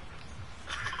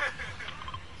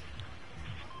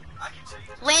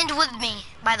 Land with me,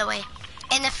 by the way.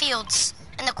 In the fields.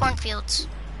 In the cornfields.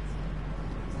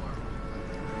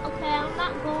 Okay, I'm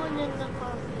not going in the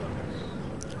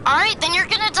cornfields. Alright, then you're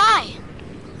gonna die.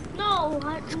 No,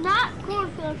 not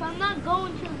cornfields. I'm not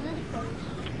going to this place.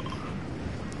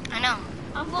 I know.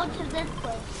 I'm going to this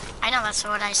place. I know, that's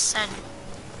what I said.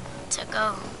 To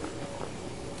go.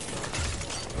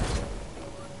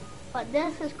 But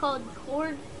this is called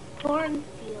cornfields.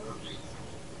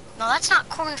 No, that's not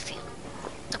cornfield.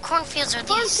 The cornfields are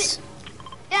these.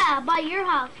 Yeah, by your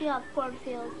house you have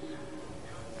cornfields.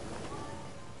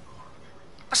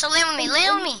 So land with me,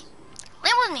 land with me.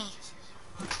 Land with me.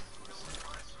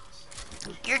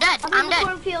 You're dead. I'm in the dead.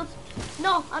 Cornfields.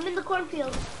 No, I'm in the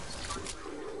cornfields.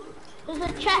 There's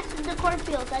a chest in the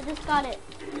cornfields. I just got it.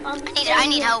 I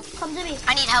need help. Come to me.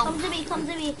 I need help. Come to me. Come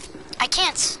to me. I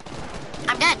can't.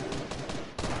 I'm dead.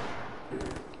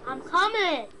 I'm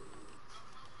coming.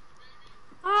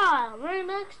 Ah, I'm right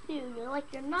next to you. You're like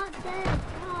you're not dead.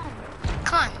 Come on.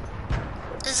 Come on.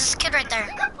 There's this kid right there.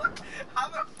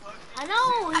 I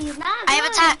know he's not. I have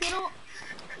good. attack. You don't-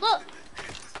 Look,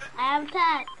 I have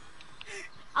attack.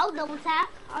 I'll double tap.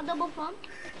 I'll double pump.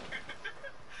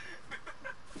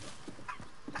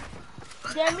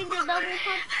 Dare me to double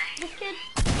pump this kid?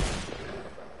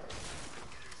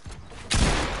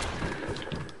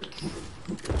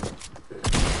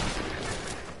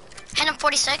 Hit him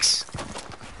 46.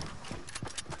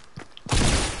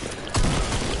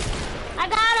 I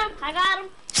got him. I got him.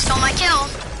 Stole my kill.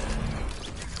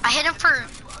 I hit him for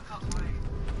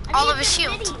all of his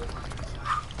shield.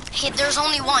 There's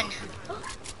only one.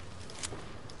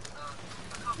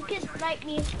 This kid sniped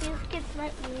me. This kid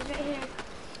sniped me. He's right here.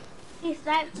 He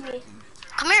sniped me.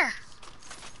 Come here.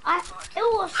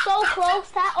 It was so close.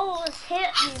 That almost hit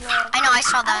me, man. I know, I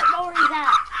saw I that. don't know where he's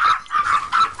at.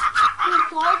 You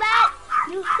saw that?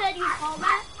 You said you saw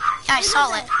that? Yeah, I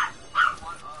saw it.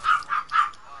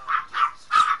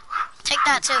 Take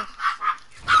that too.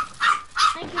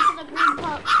 Thank you for the green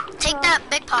pump. Take that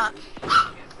big pot.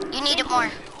 You need it more.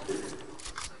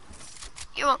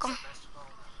 You're welcome.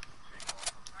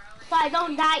 So I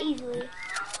don't die easily.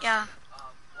 Yeah.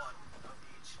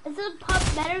 Is the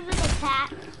pump better than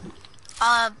attack?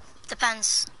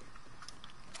 Depends.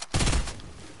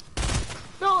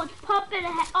 No, it's pump and a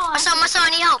oh, Marcel, I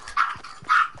need help.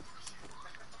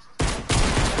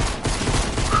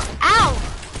 Ow!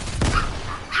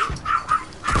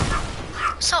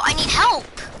 So I need help.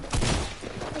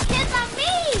 The kid's on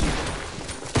me!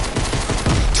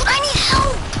 Dude, I need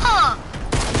help!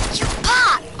 You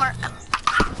bot!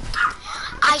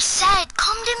 I said,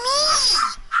 come to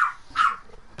me!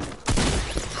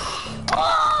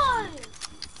 Oh!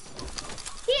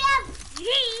 He has G.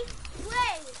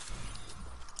 Wait.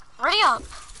 Ready up.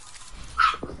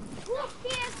 Who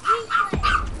has G?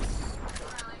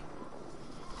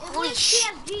 Sheesh.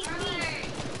 TFG?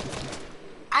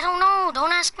 I don't know.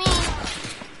 Don't ask me.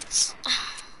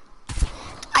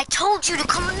 I told you to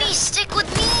come with me. Stick with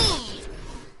me.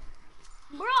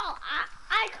 Bro,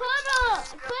 I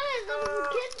could've. There was a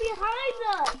kid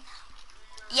behind us.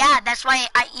 Yeah, that's why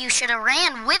you should have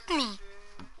ran with me.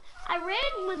 I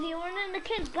ran with you, and then the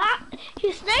kid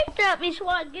he sniped at me, so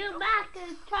I get back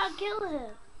and try to kill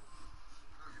him.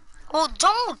 Well,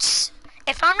 don't.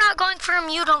 If I'm not going for him,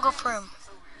 you don't go for him.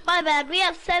 My bad. We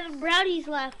have 7 brownies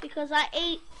left because I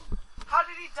ate. How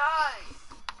did he die?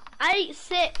 I ate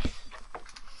 6.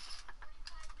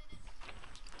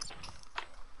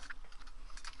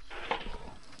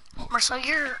 Marcel,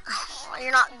 you're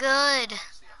not good.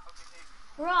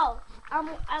 Bro, I'm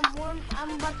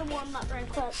about to warm up right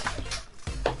quick.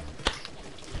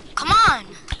 Come on.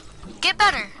 Get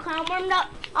better. I'm warmed up.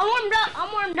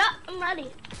 I'm ready.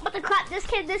 I'm about to clap this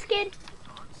kid.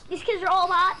 These kids are all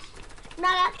hot.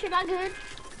 Not actually not good.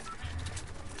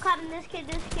 Clapping this kid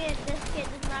does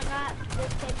not got.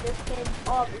 This kid,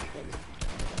 all these kids.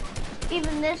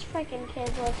 Even this freaking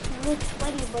kid looks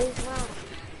sweaty, but he's not.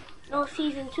 No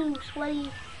season 2,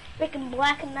 sweaty, freaking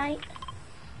black and night.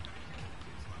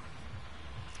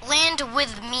 Land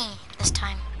with me this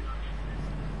time.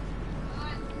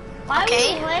 Why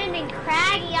Okay. are you landing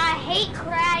Craggy? I hate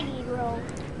Craggy, bro.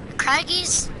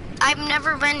 Craggy's, I've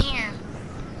never been here.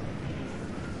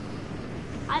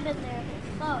 I've been there.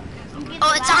 So,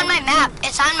 Oh, it's on my map.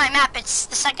 It's on my map. It's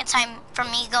the second time from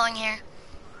me going here.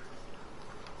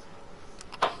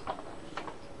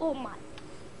 Oh my.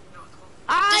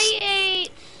 I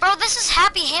ate. Bro, this is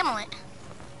Happy Hamlet.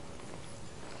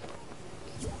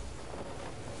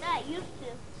 Yeah, I used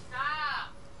to.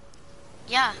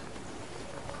 Yeah.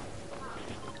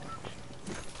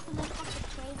 They fucking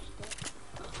changed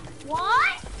it.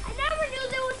 What? I never knew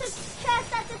there was a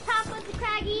chest at the top of the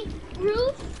Craggy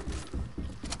roof.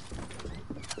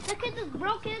 The kid just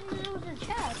broke in and there was a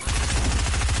chest.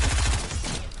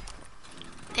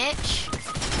 Bitch.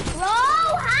 Bro,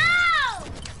 how?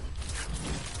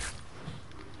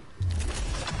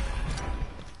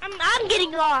 I'm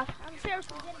getting off. I'm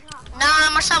seriously getting off.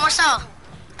 Nah, Marcel.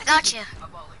 I got you.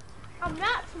 I'm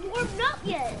not warmed up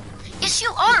yet. Yes,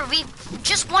 you are. We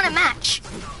just won a match.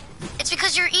 It's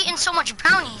because you're eating so much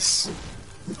brownies.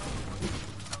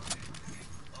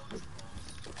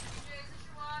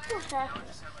 Okay.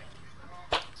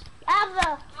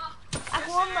 I can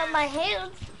warm up my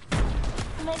hands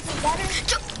to make it better.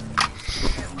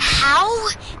 How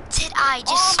did I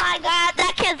just... Oh my god,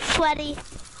 that kid's sweaty.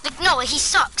 Like, no, he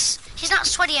sucks. He's not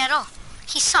sweaty at all.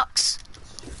 He sucks.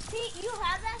 Pete, you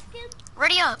have that skin?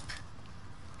 Ready up.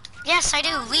 Yes, I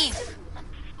do. Leave.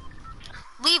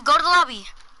 Leave. Go to the lobby.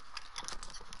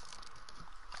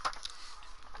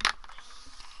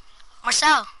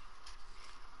 Marcel.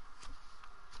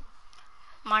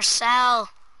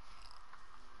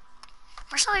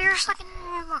 Marcel, you're stuck in...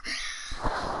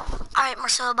 Alright,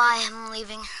 Marcel, bye. I'm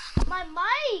leaving. My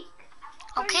mic.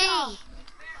 Okay.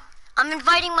 I'm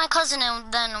inviting my cousin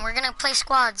and then we're gonna play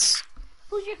squads.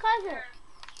 Who's your cousin?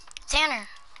 Tanner.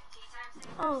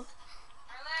 Oh.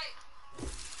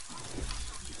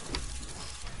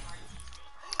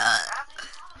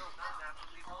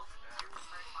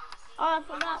 Oh, I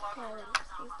forgot Tanner.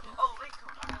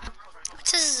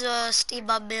 This is Steve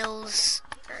Bob Bills.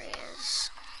 There he is.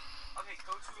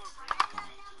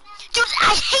 Dude,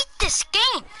 I hate this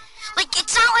game. Like,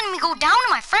 it's not letting me go down to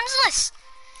my friends list.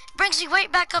 It brings me right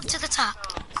back up to the top.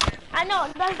 I know,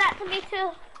 it does that to me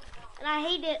too. And I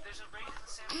hate it.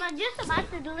 I'm just about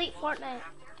to delete Fortnite.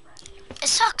 It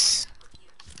sucks.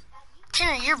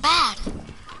 Tanner, you're bad.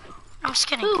 I'm just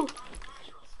kidding. Who?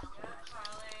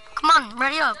 Come on,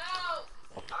 ready up.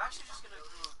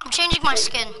 I'm changing my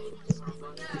skin.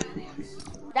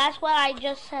 That's what I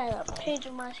just said. I'm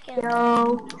changing my skin.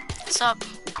 Yo. What's up?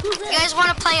 Who's You this? guys want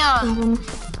to play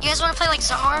you guys want to play like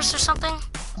Zone Wars or something?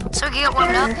 So we can get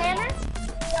warmed up? Tanner?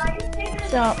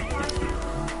 So,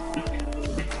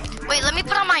 Wait, let me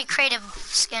put on my creative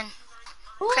skin.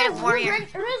 Creative warrior.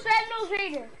 Who's Red Nose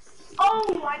Raider?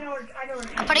 oh, I know.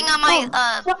 I'm putting on my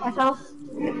Fuck myself.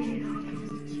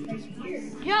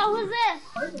 Joe, who's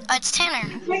this? it's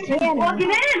Tanner. Walking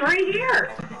in right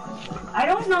here. I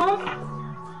don't know.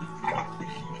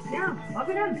 Yeah,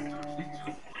 walking in.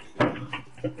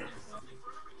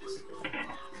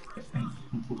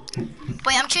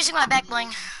 Wait, I'm choosing my back bling.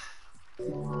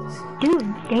 Dude,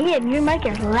 damn, your mic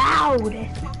is loud.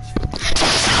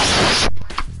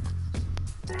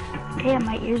 Damn,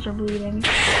 my ears are bleeding.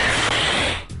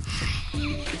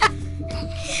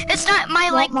 It's not my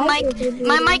like my mic. ears are bleeding.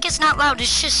 My mic is not loud.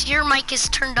 It's just your mic is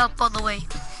turned up all the way.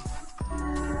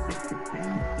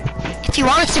 If you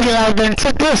want it to be loud, then it's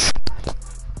like this.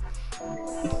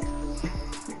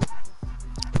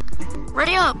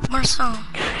 Ready up, Marcel.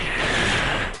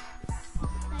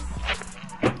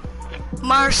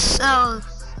 Marcel.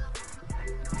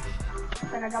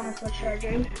 And I got my switch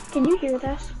charging. Can you hear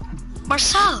this?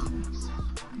 Marcel.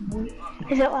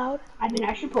 Is it loud? I can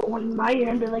actually put one in my ear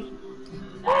and be like,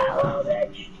 hello,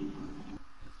 bitch.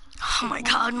 Oh my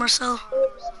god, Marcel.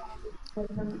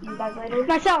 You guys later.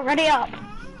 Marcel, ready up.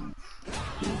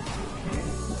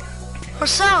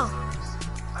 Marcel.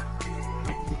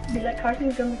 Be like,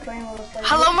 Carson's gonna be playing a little bit.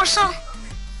 Hello, Marcel.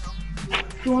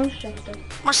 Who wants Chester?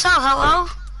 Marcel, hello.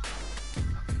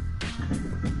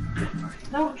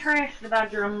 Don't trash the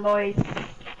bedroom, boys.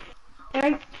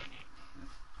 Okay?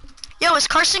 Yo, is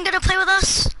Carson gonna play with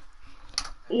us?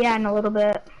 Yeah, in a little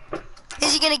bit.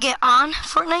 Is he gonna get on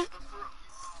Fortnite?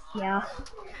 Yeah.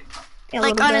 In a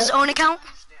Like little on bit. his own account?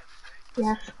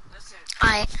 Yes.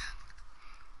 Alright.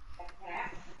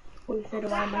 What do you say to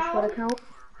my split account?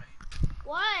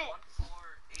 What?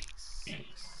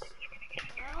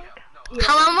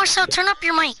 Hello, Marcel, turn up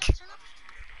your mic.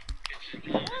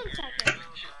 One second.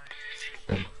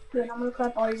 Dude, I'm gonna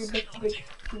clap all your big feet.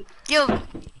 Yo,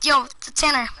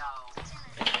 Tanner.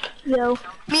 Yo.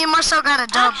 Me and Marcel got a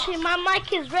dub. Actually, my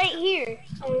mic is right here.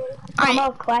 I'm Alright,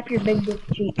 gonna clap your big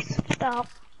cheeks. Stop.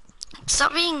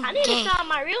 stop being I need gay. to find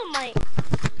my real mic.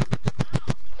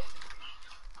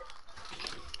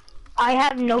 I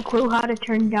have no clue how to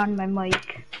turn down my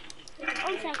mic.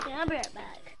 1 second, I'll be right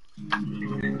back.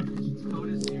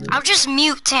 I'll just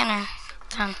mute Tanner.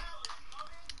 Done.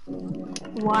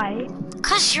 Why?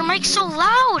 Cause your mic's so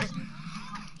loud.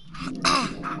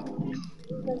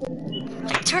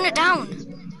 Turn it down.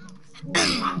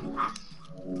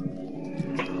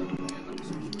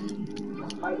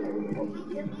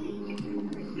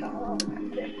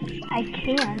 I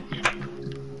can't.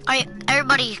 Alright,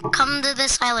 everybody, come to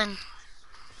this island.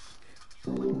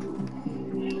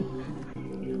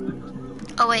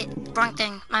 Oh wait, wrong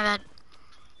thing, my bad.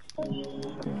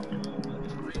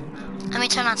 Let me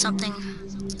turn on something.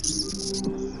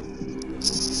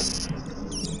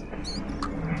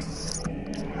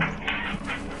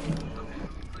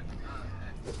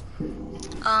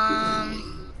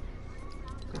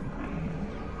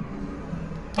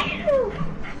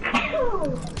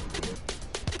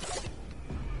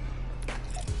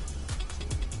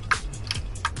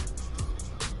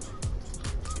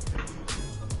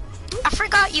 I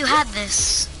forgot you had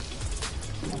this.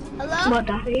 Hello? What,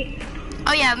 Duffy?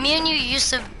 Oh yeah, me and you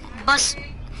used to bust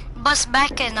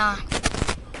back in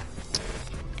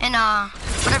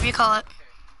whatever you call it,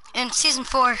 in season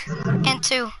 4 and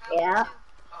 2. Yeah.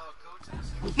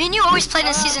 Me and you always played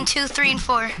in season 2, 3, and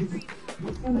 4.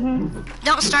 Mhm.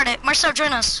 Don't start it. Marcel,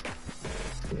 join us.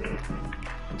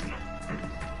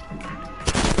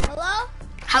 Hello?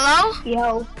 Hello?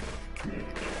 Yo.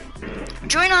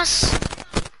 Join us.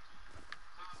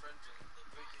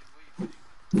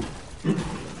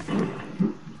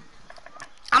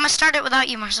 I'm gonna start it without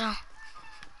you, Marcel.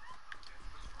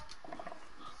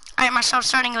 Alright, Marcel, I'm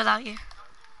starting it without you.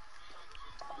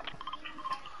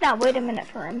 Now, wait a minute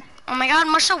for him. Oh my god,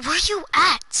 Marcel, where are you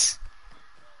at?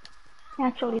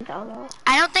 Actually, though.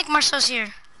 I don't think Marcel's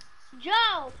here.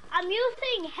 Joe, I'm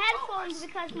using headphones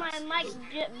because my mic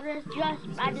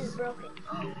I just broke it.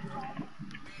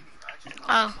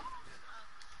 Oh.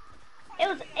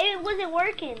 It wasn't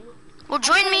working. Well, I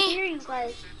join couldn't me. hear you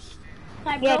guys. So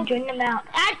I Yeah, broke join them out.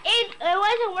 it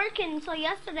wasn't working, so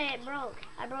yesterday it broke.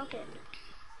 I broke it.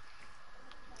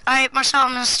 Alright, Marcel,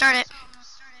 I'm gonna start it.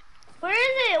 Where is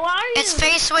it? Where are you? It's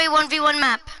Faceway 1v1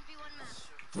 map.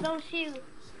 Don't see you.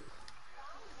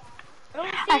 I don't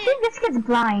see I it. think this kid's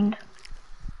blind.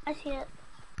 I see it.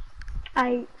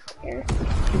 Here.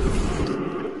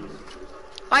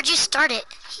 Why'd you start it?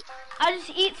 I just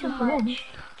eat too much.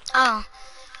 Oh.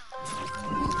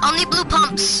 Only blue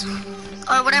pumps.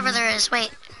 Or whatever there is. Wait.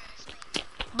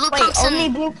 Blue Wait, pumps only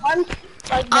and blue pumps?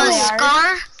 Like a no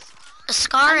scar. A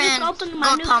scar I and just opened my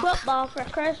gold new pump. football for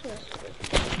Christmas.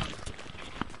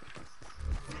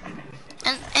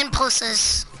 And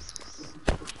pulses.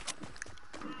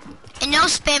 And no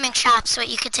spamming traps, but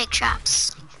you could take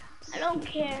traps. I don't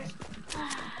care.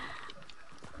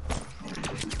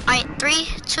 Alright, 3,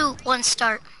 2, 1,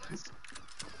 start.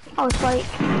 Oh, it's like...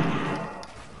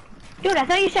 Dude, I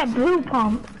thought you said blue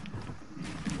pump.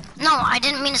 No, I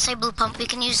didn't mean to say blue pump. We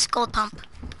can use gold pump.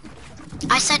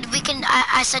 I said we can.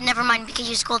 I said never mind. We can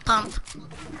use gold pump.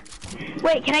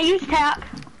 Wait, can I use tap?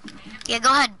 Yeah,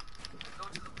 go ahead.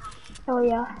 Oh,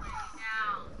 yeah.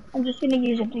 I'm just gonna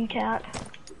use a blue tap.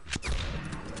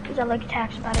 Because I like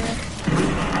taps better.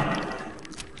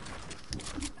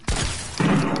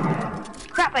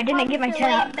 Crap, I didn't get my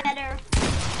 10 up. Better.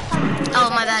 Oh,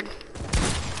 my bad.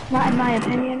 Not in my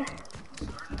opinion.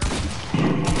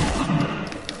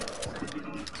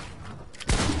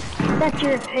 That's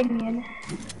your opinion.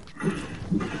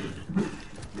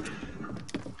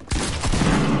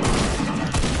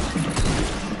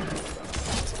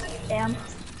 Damn.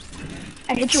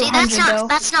 I hit you See, 100 though.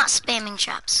 that's not spamming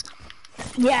traps.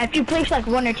 Yeah, if you place like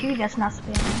 1 or 2, that's not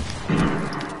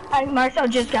spamming. Marcel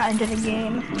just got into the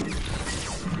game.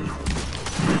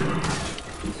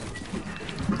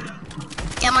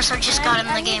 Yeah, Marcel just got in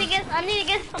the game. I need to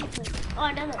get something. Oh,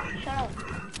 I doesn't. Shut up.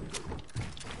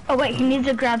 Oh wait, he needs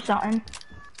to grab something.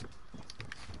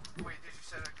 Wait, did you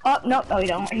say that? Oh, no, you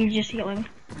don't. He's just healing.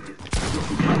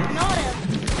 No,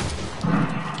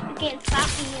 you can't stop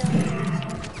me here.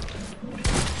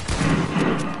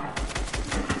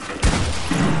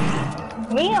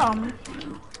 Damn.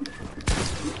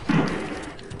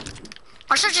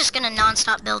 Marcel's just gonna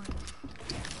non-stop build.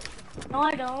 No,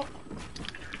 I don't.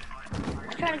 I'm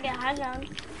trying to get high ground.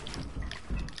 Yeah,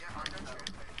 I got you.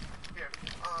 Here,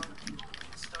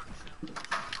 start.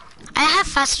 I have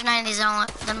faster 90s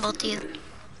than both of you.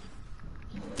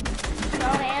 No,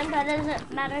 and that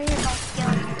doesn't matter here about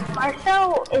skill.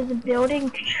 Marcel is building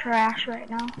trash right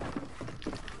now.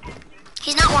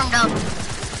 He's not warmed up.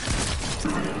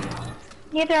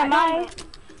 Neither am I.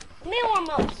 Me warm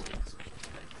up.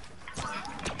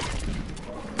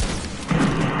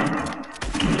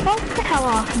 Fuck the hell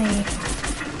off me.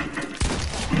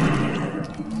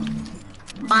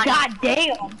 Body. God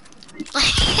damn.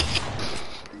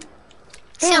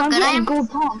 See how I'm good I getting am? gold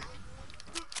pump.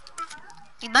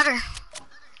 You better.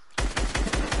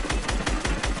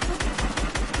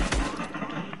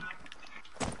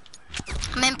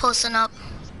 I'm impulsing up.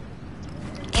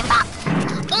 Aim back.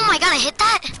 Oh my god, I hit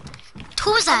that?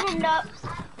 Who was that? Warmed up.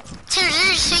 Tanner, did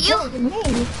it just hit you? That was me.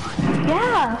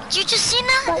 Yeah. Did you just see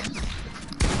that?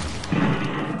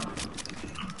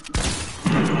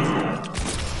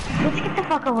 Let's get the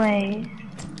fuck away.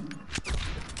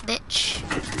 Bitch.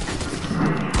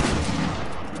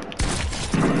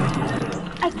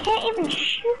 I can't even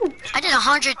shoot. I did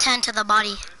 110 to the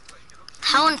body.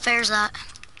 How unfair is that?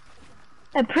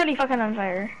 That's pretty fucking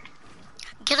unfair.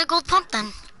 Get a gold pump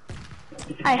then.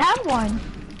 I have one.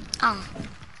 Oh.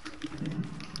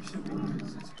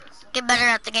 Get better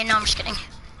at the game. No, I'm just kidding.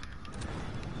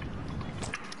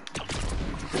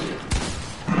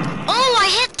 Oh, I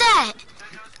hit that!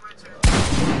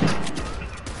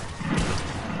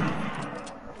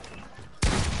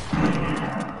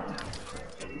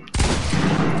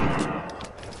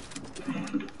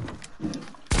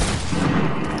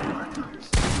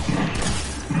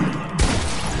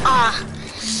 Ah.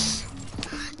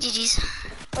 GG's.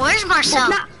 Where's Marcel?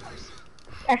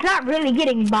 That's not really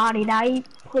getting bodied. I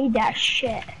played that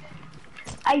shit.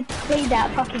 I played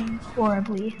that fucking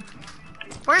horribly.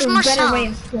 Where's There's a better Marcel? way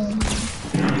of playing.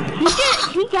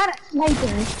 He got a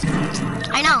sniper.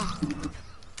 I know.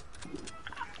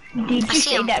 Did I you see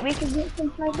say him. that we could get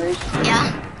some snipers?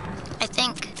 Yeah, I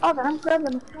think. Oh, then I'm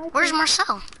grabbing a sniper. Where's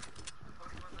Marcel?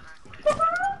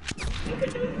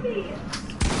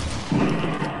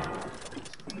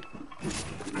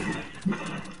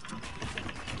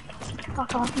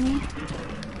 Fuck off me.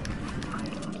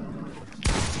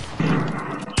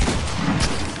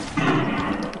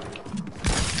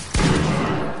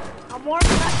 I'm warmed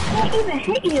up. I can't even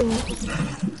hit you.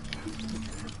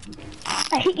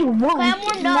 I hit you once. Okay, I'm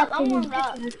warmed up. I'm Nothing warmed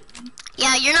up.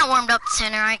 Yeah, you're not warmed up,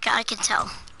 Tanner. I can tell.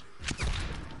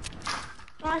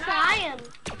 I said I am.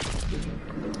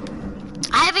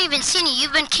 I haven't even seen you.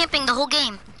 You've been camping the whole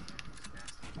game.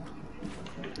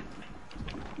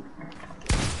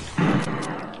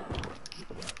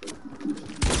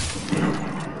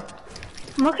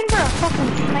 I'm looking for a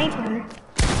fucking sniper.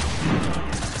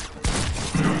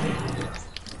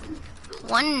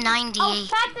 198. Oh,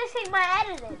 practicing my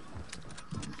editing.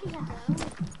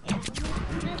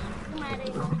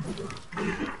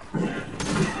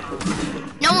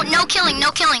 No killing,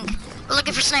 no killing. We're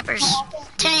looking for snipers.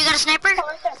 Tanner, you got a sniper?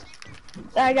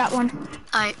 I got one.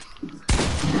 Alright.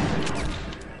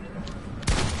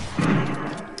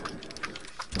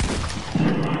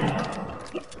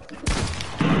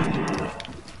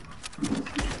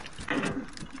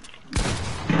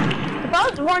 If I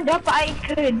was warmed up, I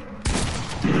could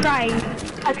try.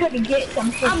 I could get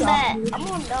some hits I'm off bad. you. I'm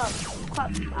warmed up.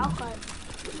 I'll cut.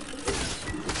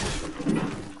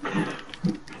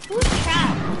 Who's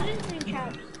trapped? Who is doing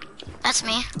traps? That's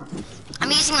me. I'm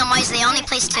using the mice. They only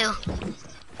place 2.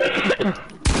 Get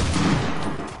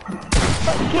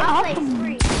I'll off play of me.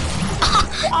 3.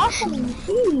 Get off of me,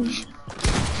 please.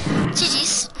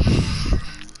 GG's.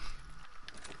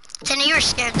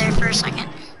 scared there for a second.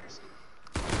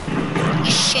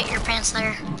 You shit your pants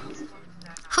there.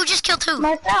 Who just killed who?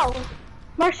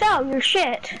 Marcel, you're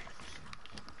shit.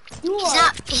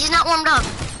 He's not warmed up.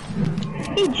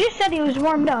 He just said he was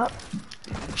warmed up.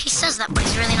 He says that, but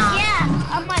he's really not. Yeah,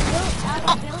 on my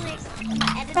building.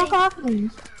 Fuck off me.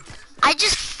 I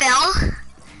just fell.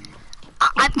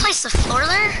 I placed the floor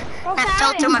there, and I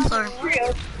fell through my floor.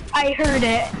 I heard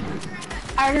it.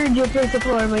 I heard you place the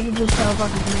floor, but you just fell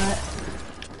fucking through it.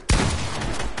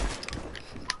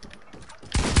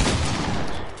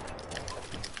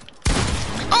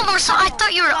 Oh, Marcel, I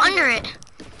thought you were under it.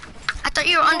 I thought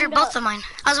you were under both of mine.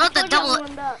 I was about to double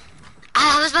it.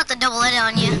 I was about to double it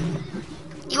on you.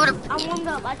 You would have. I'm warmed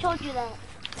up. I told you that.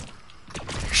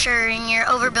 Sure, and you're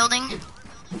overbuilding.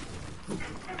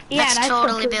 Yeah, That's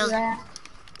totally build.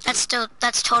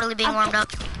 That's totally being warmed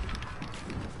up.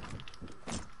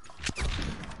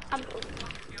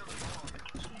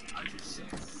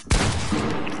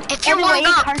 If you're warmed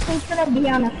up, Carson's gonna be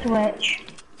on a Switch.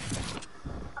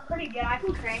 I'm pretty good. I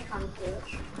can crank on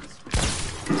Switch.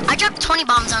 I dropped 20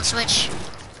 bombs on Switch.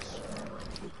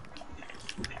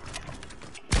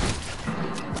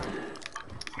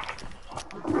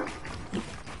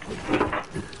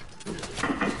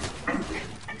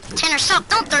 Tanner, stop!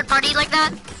 Don't third party like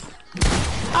that.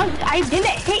 I didn't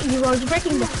hit you. I was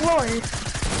breaking the floor.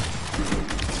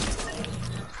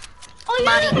 Oh,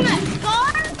 you're using that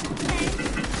scar?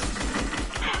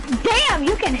 Damn,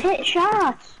 you can hit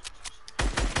shots.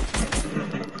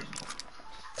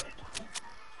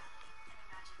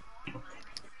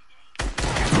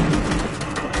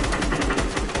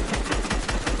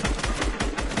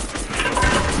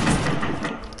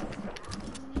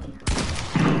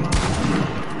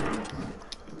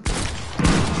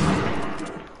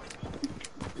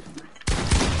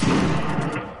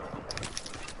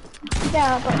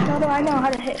 Yeah, but so do I know how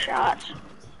to hit shots.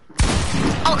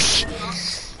 Oh sh!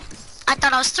 I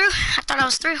thought I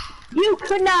was through. You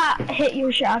could not hit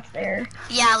your shots there.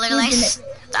 Yeah, literally,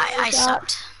 I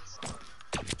sucked.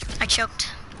 I choked.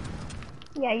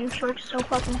 Yeah, you choked so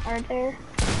fucking hard there.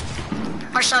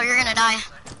 Marcel, you're gonna die.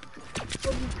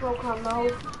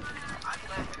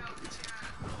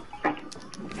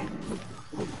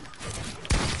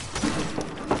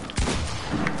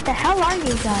 The hell are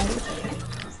you guys?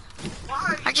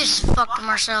 I just fucked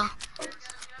Marcel.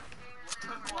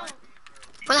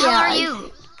 Where the hell are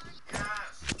you?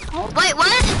 Wait,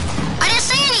 what? I didn't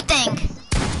say anything.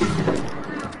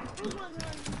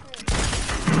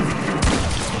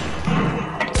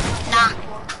 Nah.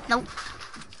 Nope.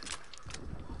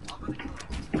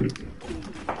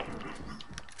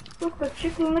 Look, the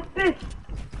chicken like this.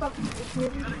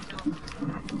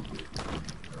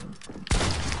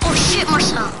 Oh shit,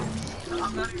 Marcel.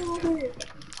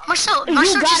 Marcel You got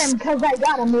just, him because I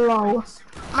got him low.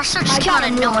 Marcel just came out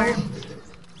of nowhere.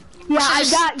 Yeah, Marcel I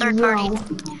just got third you party. low.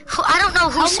 I don't know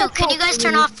who's who. Can you guys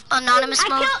turn off anonymous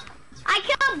mode? I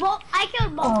killed both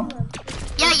of them.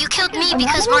 Yeah, you killed me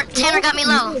because Tanner got me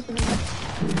low.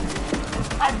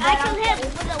 I killed him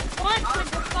with the scar.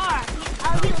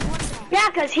 He was one time. Yeah,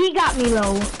 because he got me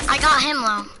low. I got him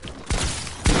low.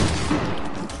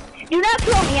 Do not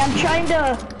kill me. I'm trying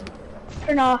to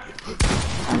turn off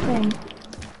something.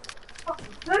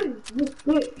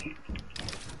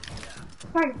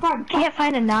 Can't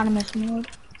find anonymous mode.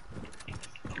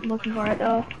 I'm looking for it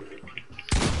though.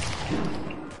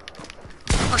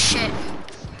 Oh shit.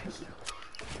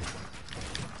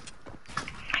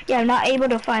 Yeah, I'm not able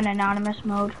to find anonymous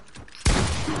mode.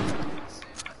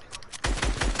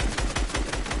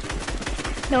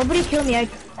 Nobody kill me.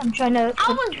 I'm trying to.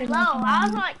 I was low. I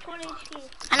was like 20 HP.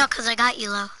 I know, cause I got you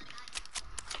low.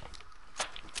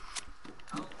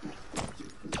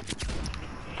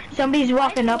 Somebody's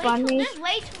walking up on me. There's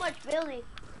way too much building.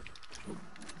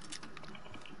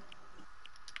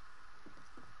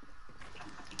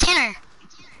 Tanner.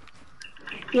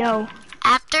 Yo.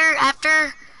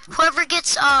 After whoever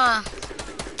gets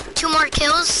 2 more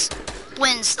kills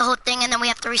wins the whole thing, and then we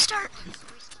have to restart.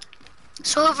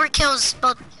 So whoever kills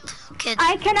both kids.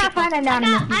 I cannot find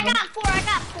anonymous mode. I got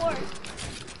 4.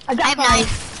 I have 9.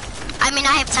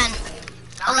 I have 10.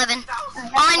 11.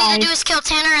 All I need to do is kill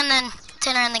Tanner and then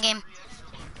Tanner in the game.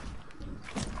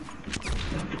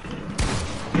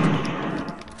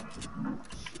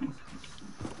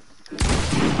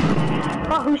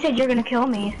 Oh, who said you're gonna kill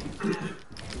me?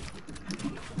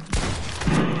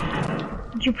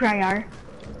 You probably are.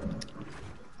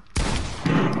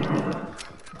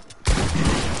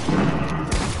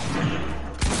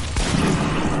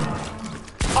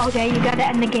 Okay, you gotta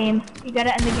end the game.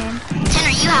 Tanner,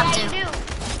 you have to.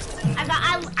 I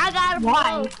got him.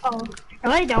 Why? Oh,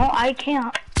 No, I don't. I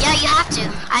can't. Yeah, you have to.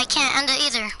 I can't end it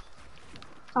either.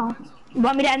 Oh. You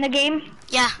want me to end the game?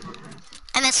 Yeah.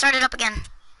 And then start it up again.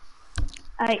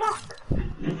 I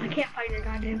can't find your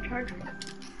goddamn charger.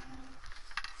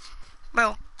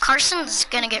 Bro, Carson's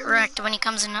gonna get wrecked when he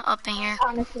comes in up in here.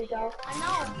 Honestly, dog. I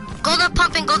know. Golden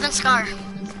Pump and Golden Scar.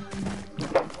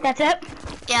 That's it?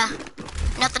 Yeah.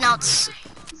 Nothing else.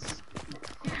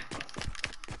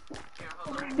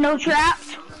 No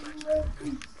traps?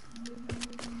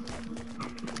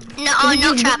 No,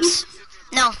 no traps.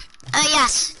 No.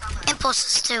 Yes.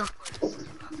 Impulses too.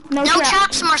 No No traps.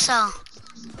 traps, Marcel.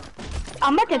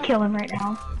 I'm about to kill him right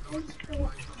now.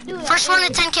 First one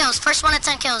to 10 kills. First one to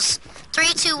 10 kills. 3,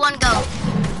 2, 1, go.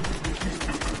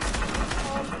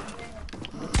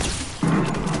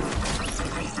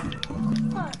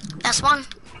 That's one.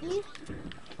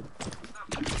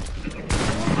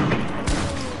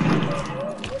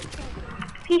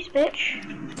 Peace, bitch.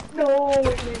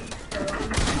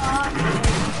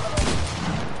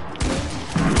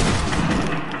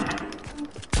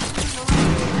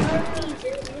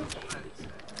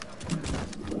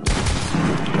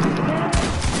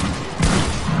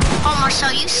 Oh,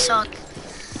 Marcel, you suck.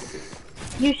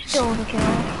 You stole the kill.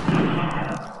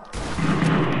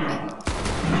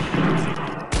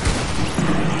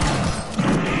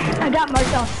 I got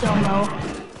Marcel so low.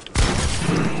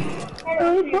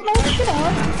 Put my shit up.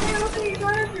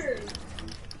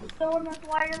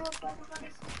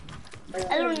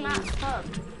 I don't not up.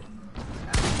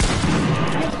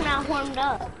 It's not warmed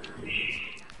up.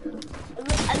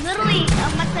 I literally,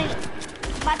 I'm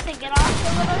about to get off a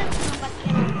little bit. I'm about to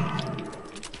get off.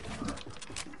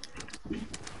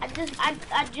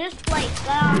 I just like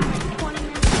got on like 20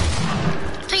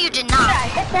 minutes. No, you did Did I not.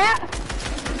 hit that?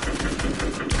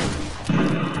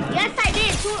 Yes, I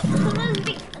did. Soon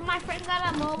as my friend got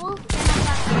on mobile, then I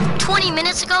got. 20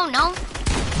 minutes ago? No.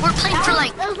 We're playing for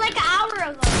like... It was like an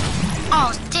hour ago.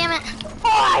 Oh, damn it. Oh,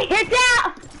 I hit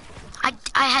that!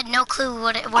 I had no clue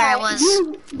where it was.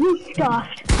 You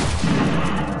stuffed.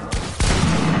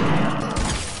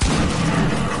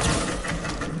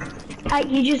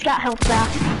 You just got health back.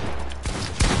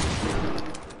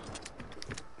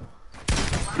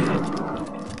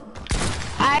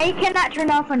 I cannot turn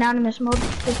off anonymous mode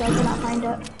because I cannot find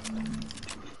it.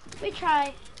 We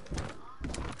try.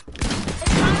 Is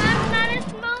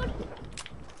anonymous mode?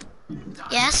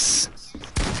 Yes.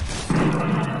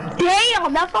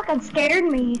 Damn, that fucking scared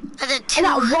me. I did I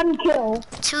got 1 kill.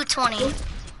 220.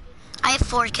 I have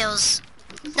 4 kills.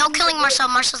 No killing Marcel.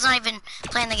 Marcel's not even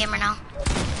playing the game right now.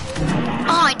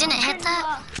 Oh, I didn't hit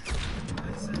that?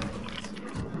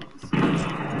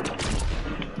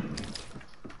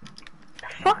 The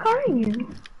fuck are you?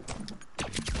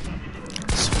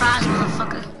 Surprise,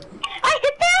 motherfucker. I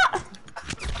hit that!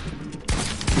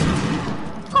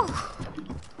 Oh.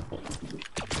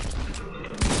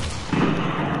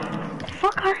 The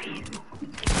fuck are you?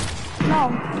 No,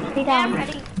 stay Yeah, I'm down.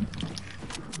 ready.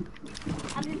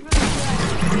 I'm just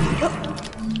really good.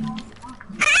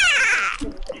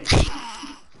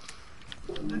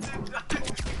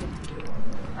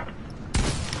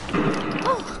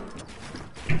 Oh.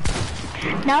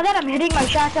 Now that I'm hitting my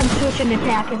shots, I'm switching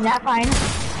attack. Is that fine?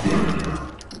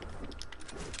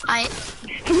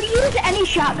 Can you use any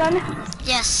shotgun?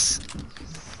 Yes.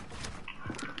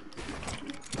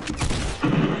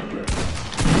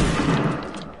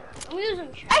 I'm using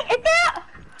I hit that!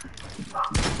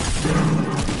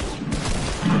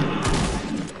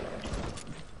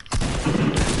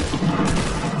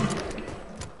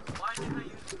 Why did I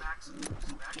use maximum?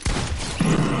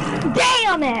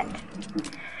 Damn it!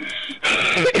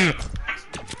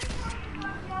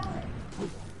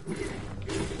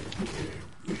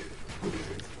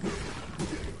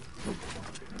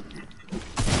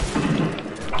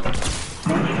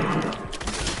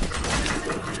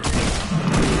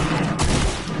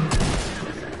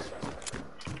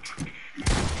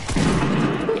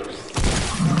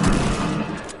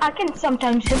 I can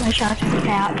sometimes hit my shots with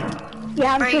attack.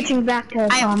 Yeah, I'm Right. switching back to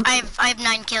pump. I have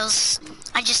 9 kills.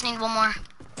 I just need 1 more.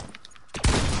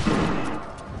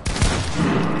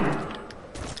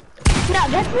 No,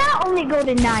 that's not only go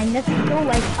to 9. That's go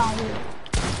like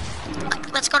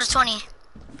 5. Let's go to 20.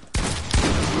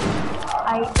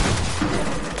 I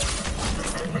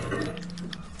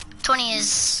 20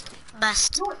 is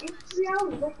best.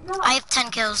 I have 10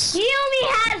 kills. He only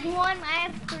has 1. I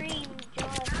have 3.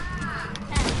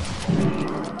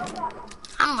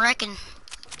 I'm wrecking.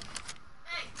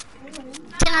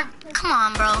 Dinner, come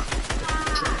on, bro.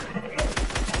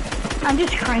 I'm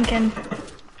just cranking.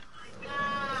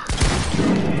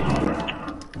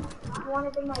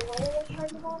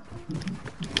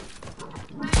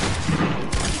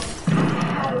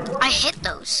 I hit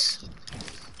those.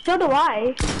 So do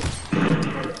I.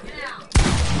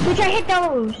 Which I hit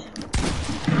those.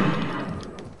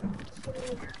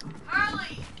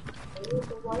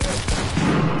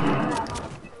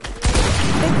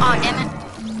 Oh, damn it.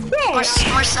 Yeah.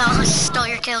 Marcel stole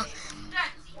your kill.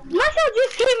 Marcel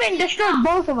just came and destroyed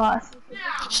both of us.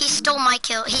 He stole my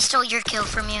kill. He stole your kill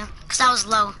from you. Because I was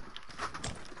low.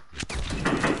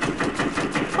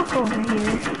 Fuck over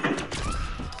here.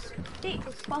 Get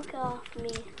the fuck off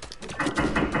me.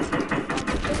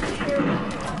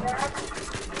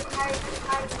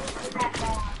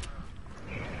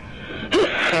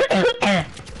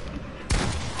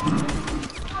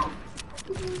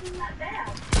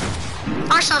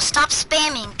 Marcel, stop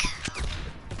spamming.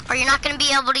 Or you're not going to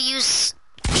be able to use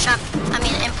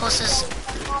impulses.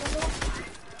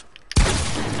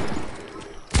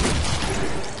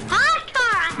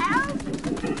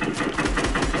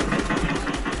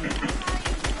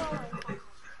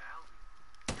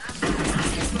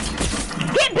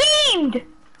 Get beamed!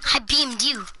 I beamed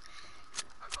you.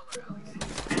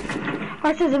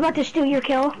 Marcel's about to steal your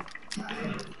kill.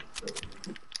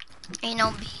 Ain't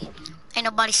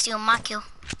nobody stealing my kill.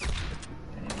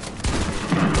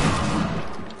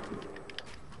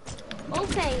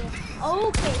 Okay.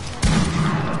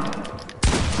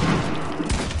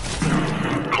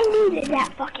 I needed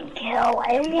that fucking kill.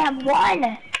 I only have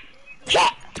one.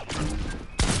 Shit!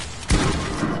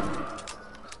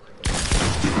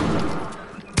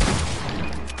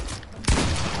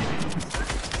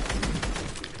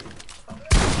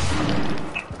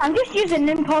 I'm just using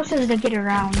impulses to get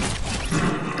around.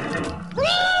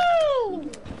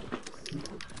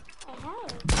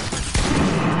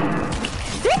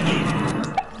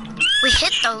 We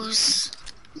hit those.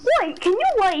 Wait, can you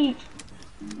like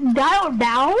dial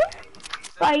down?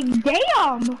 Like,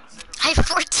 damn! I have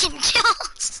 14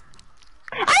 kills.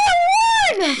 I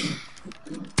won!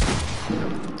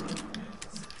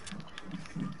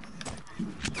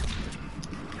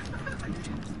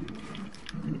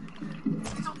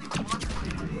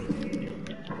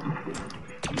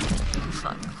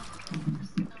 Fuck.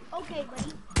 Okay,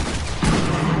 buddy.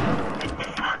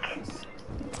 Fuck.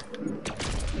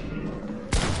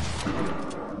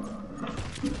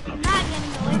 I'm not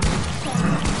getting away from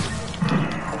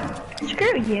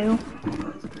Screw you.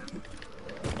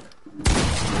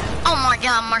 Oh my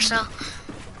god, Marcel.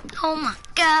 Oh my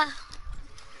god.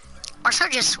 Marcel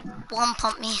just one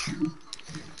pumped me.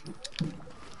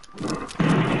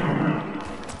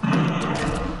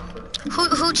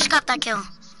 Who just got that kill?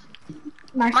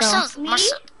 Marcel.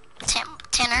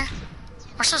 Tanner.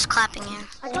 Marcel's clapping you.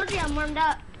 I told you I'm warmed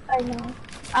up. I know.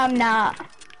 I'm not.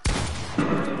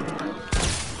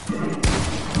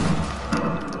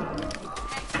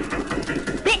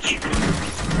 Bitch!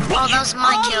 Oh, that was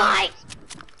my kill.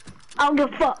 I don't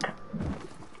give a fuck.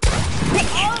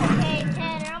 Okay,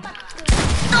 Tanner, I'm about to...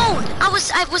 No! I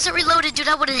wasn't reloaded, dude.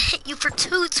 I would have hit you for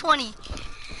 220.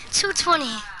 220.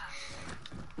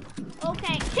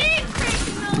 Okay, keep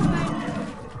freaking over.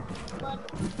 But,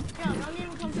 no, don't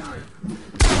even come to me.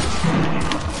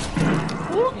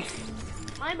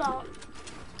 Oops. My fault.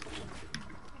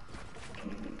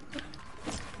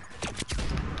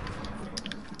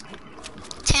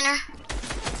 Tanner.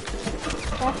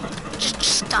 Just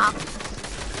stop.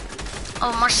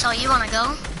 Oh, Marcel, you wanna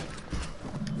go?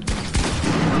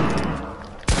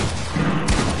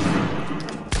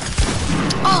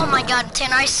 Oh my god,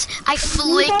 Tanner, I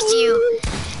flicked you.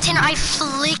 Tanner, I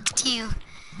flicked you.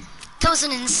 That was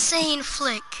an insane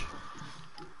flick.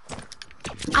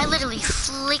 I literally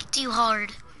flicked you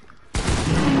hard.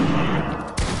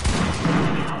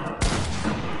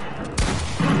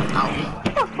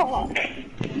 Oh.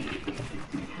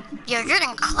 You're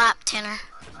getting clapped, Tanner.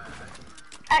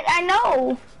 I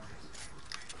know.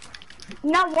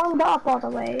 I'm not warmed up all the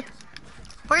way.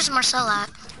 Where's Marcel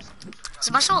at? Is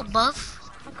Marcel above?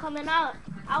 I'm coming out.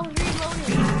 I was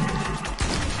reloading.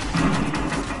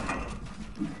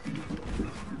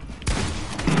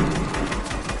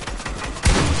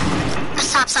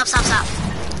 Stop.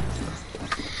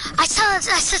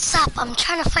 I said stop. I'm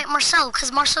trying to fight Marcel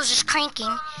because Marcel's just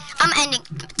cranking. I'm ending.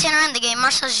 Tanner, end the game.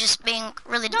 Marcel's just being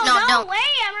really... No, don't. Wait,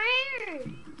 I'm right here.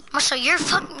 Marcel, you're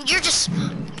just...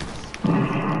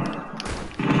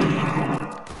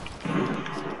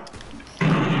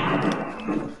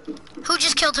 Who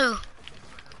just killed who?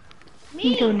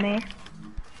 You killed me.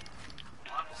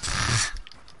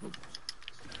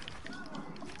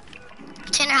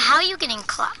 Tanner, how are you getting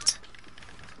clapped?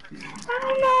 I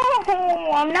don't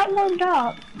know. I'm not warmed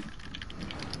up.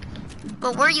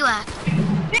 But where are you at?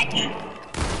 Bitch!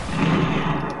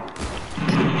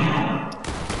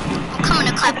 I'm coming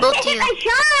to clap you. my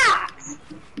shots!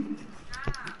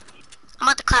 I'm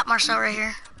about to clap Marcel right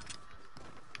here.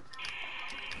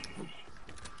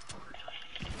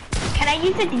 Can I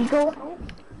use a deagle?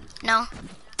 No.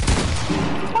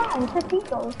 Yeah, it's a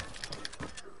deagle.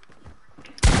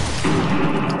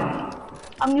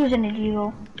 I'm using a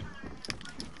deagle.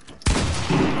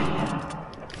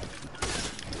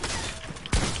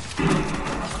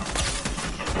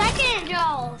 Second,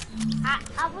 Joel.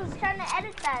 I was trying to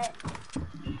edit that.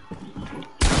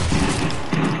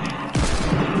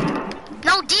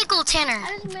 No deagle, Tanner.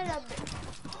 I just made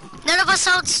a. None of us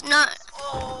else. No.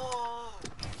 Oh,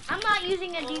 I'm not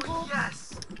using a deagle.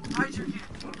 yes. Hydrogen.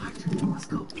 Hydrogen. Let's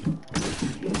go.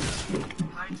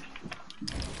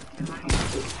 Hydrogen.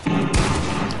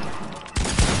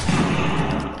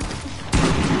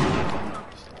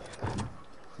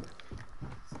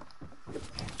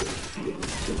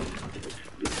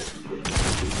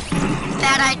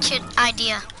 Bad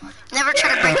idea. Never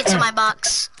try to break into my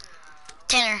box.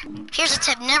 Tanner, here's a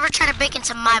tip. Never try to break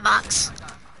into my box.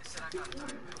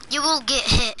 You will get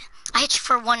hit. I hit you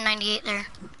for 198 there.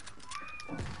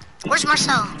 Where's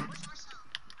Marcel?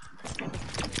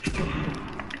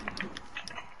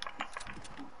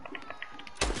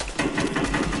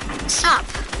 Stop.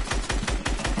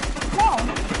 No.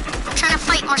 I'm trying to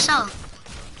fight Marcel.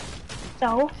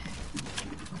 So?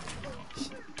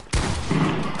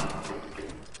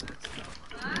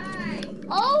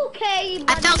 Okay, I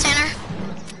buddy. fell, Tanner.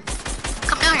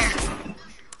 Come down here.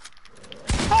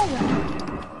 Oh,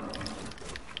 no.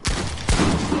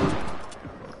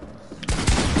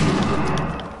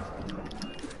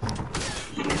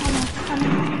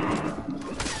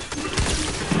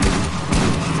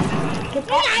 Get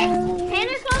that kill.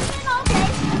 Tanner's coming. Okay.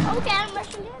 Okay, I'm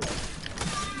rushing in.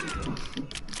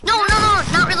 No,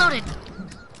 not reloaded.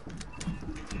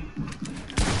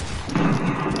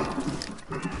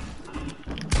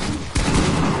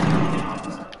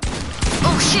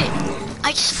 Oh shit,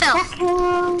 I just fell. That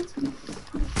kill.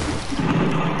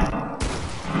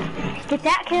 Get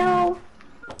that kill. Oh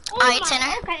Alright, my-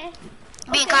 Tanner. Okay.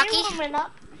 Being Okay, cocky. warming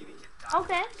up.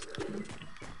 Okay.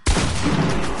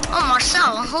 Oh,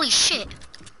 Marcel, holy shit.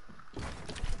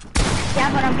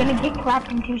 Yeah, but I'm gonna get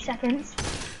clapped in 2 seconds.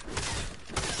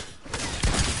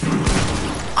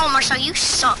 Oh, Marcel, you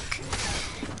suck.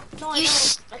 No, I You don't.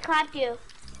 s- I clapped you.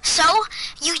 So,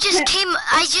 you just came,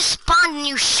 I just spawned and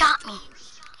you shot me.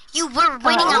 You were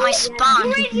waiting on my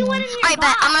spawn. You went in your Alright,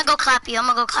 bet, box. I'm gonna go clap you. I'm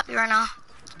gonna go clap you right now.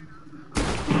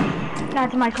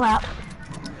 That's my clap.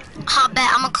 Hot bet,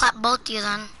 I'm gonna clap both of you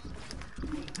then.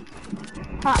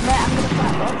 Hot bet, I'm gonna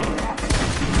clap both of that.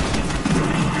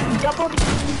 Double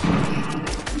team.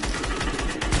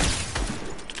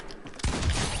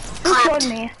 Who killed Clapped.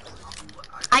 me?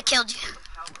 I killed you.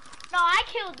 No, I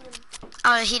killed him.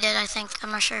 Oh, he did, I think.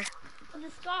 I'm not sure. With the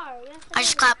scar. Yes, I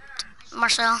just clapped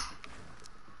Marcel.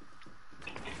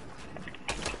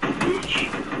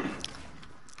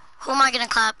 Who am I gonna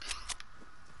clap?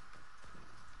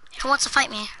 Who wants to fight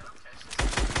me?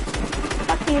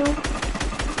 Fuck you.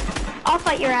 I'll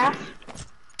fight your ass.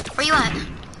 Where you at?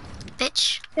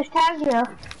 Bitch. Just tag you.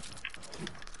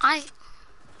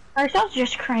 Ourselves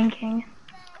just cranking.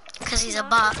 Cause he's a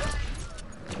bot.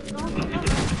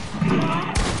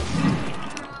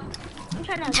 I'm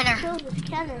trying to Tanner. kill this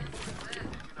Tanner.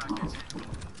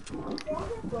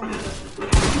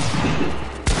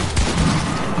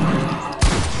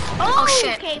 Oh,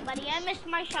 shit. Okay, buddy, I missed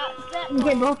my shot. You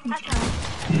get both these shots.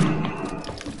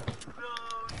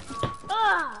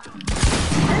 Ah,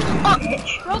 Oh.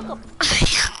 broke him.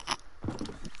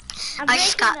 I'm I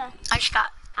just breaking got,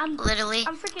 I'm literally,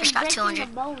 I'm freaking just got breaking 200.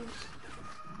 the bones.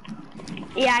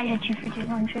 Yeah, I hit you for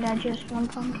 200. I just one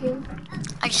from you.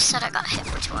 I just said I got hit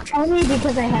for 200. Only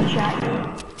because I headshot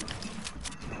you.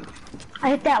 I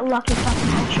hit that lucky fucking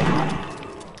headshot.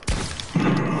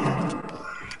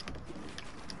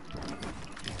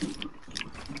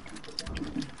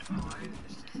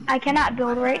 I cannot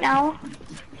build right now.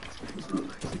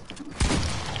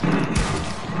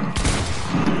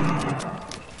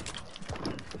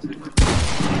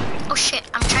 Oh shit,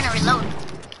 I'm trying to reload.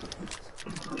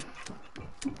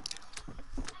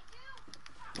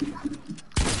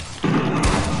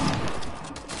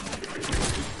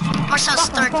 Marcel's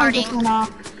Fuck, my third phone just partying. went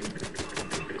off.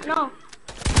 No.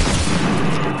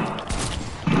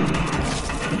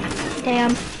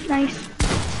 Damn, nice.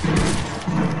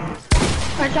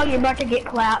 I tell you, you're about to get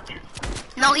clapped.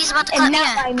 No, he's about to clap And me.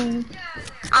 not by me.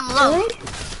 I'm low. Really?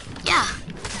 Yeah.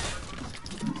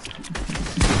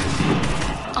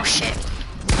 Oh shit.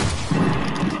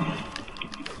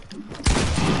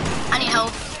 I need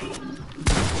help.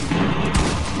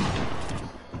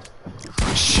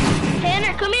 Oh shit.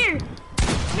 Come here.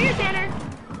 Come here, Tanner.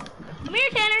 Come here,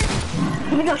 Tanner.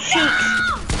 Let me go shakes.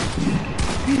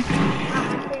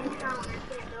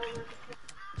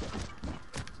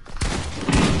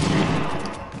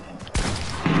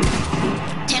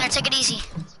 Tanner, take it easy.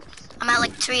 I'm at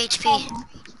like 3 HP.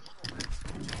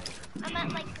 I'm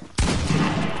at like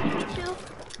 2.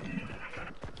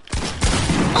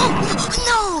 Oh,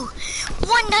 no!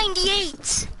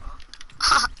 198!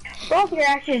 Both your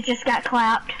actions just got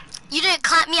clapped. You didn't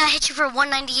clap me, I hit you for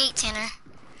 198, Tanner.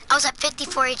 I was at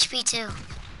 54 HP too.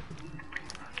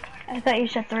 I thought you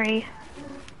said 3.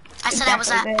 I said I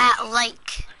was at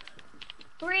like...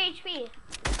 3 HP.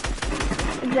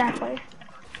 Exactly.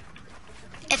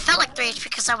 It felt like 3 HP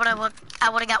because I would have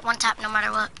got 1 tap no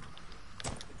matter what.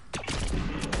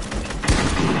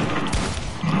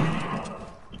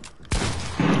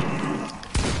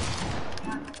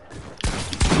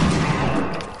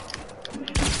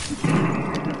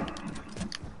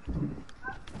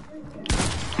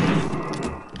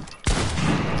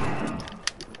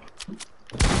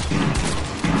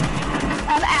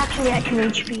 I'm actually at 2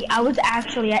 HP. I was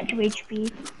actually at 2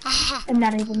 HP. I'm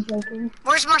not even joking.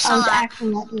 Where's I Marcel was at?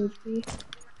 actually at 2 HP.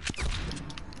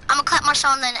 I'm gonna clap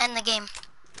Marcel and then end the game.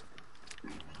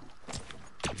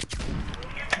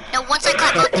 No, once I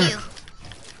clap both of you.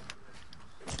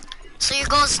 So your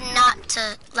goal is not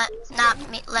to let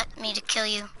me to kill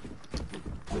you.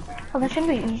 Oh, that should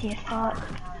be easy as fuck.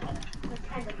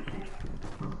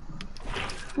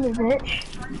 You bitch.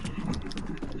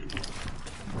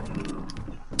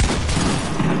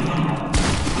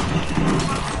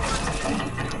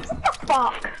 What the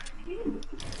fuck?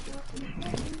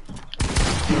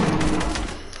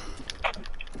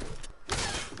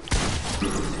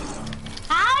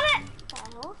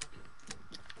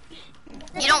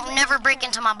 You don't never break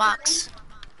into my box.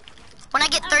 When I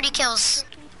get 30 kills,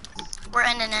 we're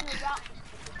ending it.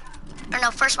 Or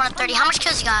no, first one at 30. How much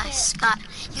kills you guys got?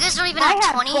 You guys don't even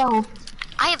have 20? 12.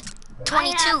 I have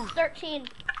 22. I have 13.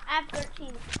 I have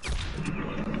 13.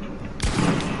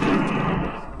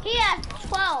 He has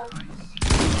 12.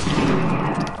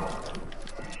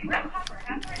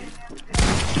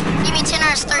 You mean Tanner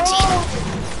has 13?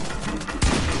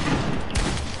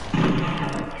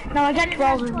 No, I got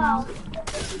 12 right now.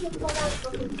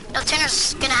 No,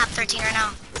 Tanner's gonna have 13 right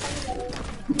now.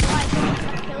 Why, can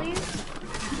I kill you?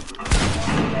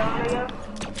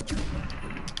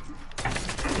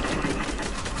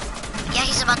 Yeah,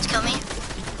 he's about to kill me.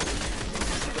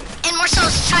 And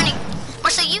Marcel's trying to...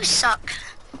 Marcel, you suck.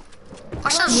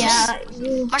 Marcel's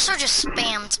Marcel just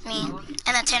spammed me.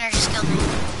 And then Tanner just killed me.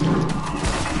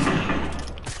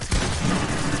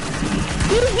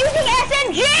 He's using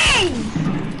SMG!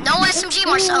 No SMG,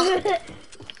 Marcel.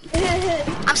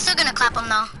 I'm still gonna clap him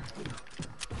though.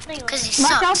 Cause he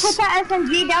Marcel, sucks. put that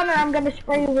SMG down or I'm gonna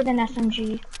spray you with an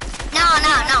SMG.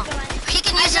 No. He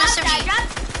can use an SMG.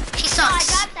 He sucks.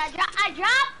 I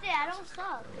dropped it. I don't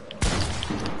suck.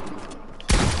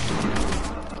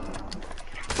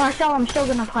 Marcel, I'm still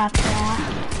gonna clap your ass.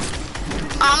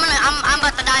 Oh, I'm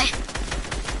about to die.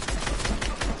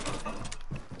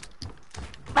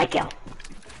 My kill.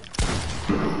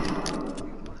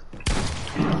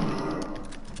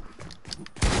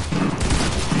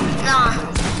 Nah.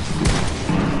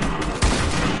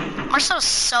 Marcel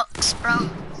sucks, bro.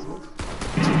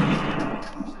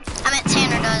 I meant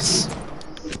Tanner does.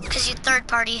 Cause you third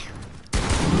party.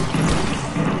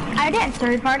 I didn't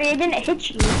third party, I didn't hit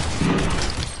you.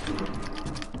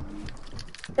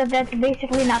 So that's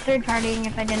basically not third partying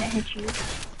if I didn't hit you.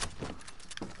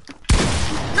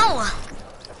 No!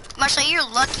 Marcel, you're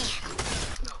lucky.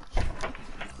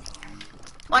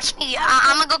 Watch me.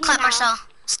 I'm gonna go clap Marcel.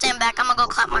 Stand back, I'm gonna go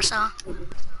clap Marcel.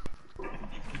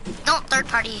 Don't third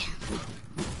party.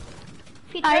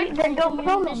 Then don't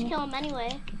kill me. Just kill him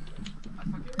anyway.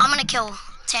 I'm gonna kill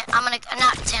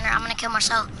not Tanner, I'm gonna kill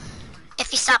Marcel. If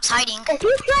he stops hiding. If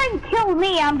you try and kill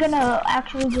me, I'm gonna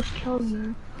actually just kill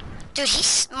you. Dude,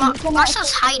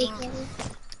 Marcel's hiding.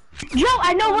 Joe,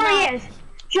 I know where he is.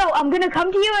 Joe, I'm gonna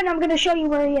come to you and I'm gonna show you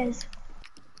where he is.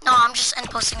 No, I'm just end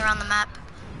posting around the map.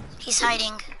 He's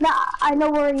hiding. No, I know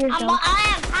where he is, Joe. I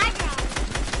am hiding.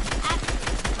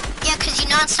 Yeah, cause you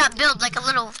non-stop build like a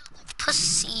little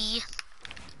pussy.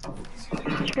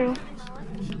 True.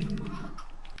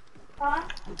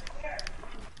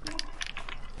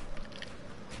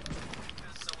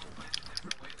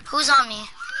 Who's on me?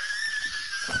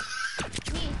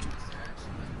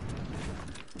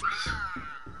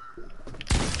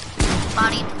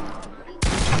 Bodied.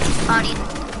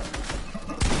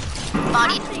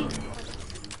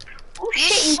 Oh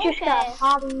shit, you just got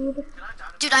bodied.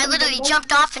 Dude, I literally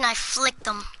jumped off and I flicked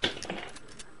them.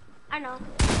 I know.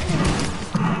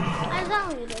 I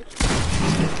know you did.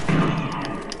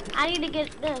 I need to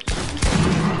get this.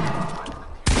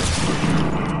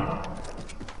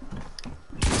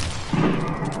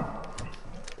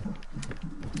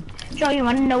 Joe, you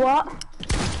wanna know what?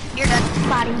 You're dead.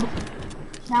 Body.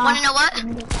 No. Wanna know what?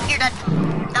 You're dead.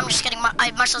 I'm just kidding.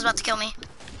 Marcel's about to kill me.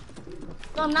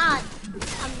 No, I'm not.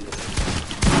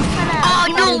 Oh,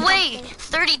 no way!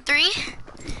 33?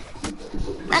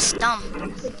 That's dumb.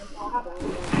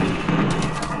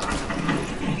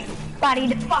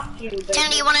 Bodied.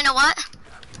 Tanner, you wanna know what?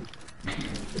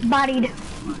 Bodied.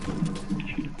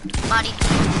 Bodied.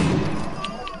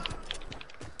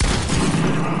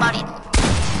 Bodied.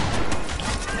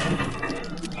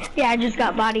 Yeah, I just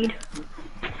got bodied.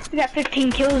 We got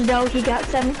 15 kills though, he got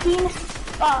 17.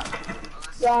 Fuck.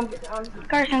 Yeah,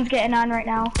 Carson's getting on right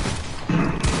now.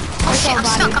 Oh shit, I'm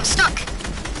stuck, I'm stuck.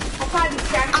 I'll probably be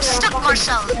cracking I'm stuck,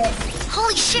 Marcel.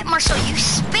 Holy shit, Marcel, you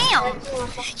spam.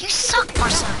 You suck,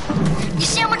 Marcel. You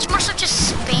see how much Marcel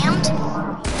just spammed?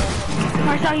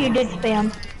 Marcel, you did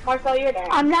spam. Marcel, you're there.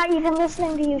 I'm not even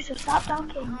listening to you, so stop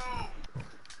talking.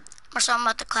 Marcel, I'm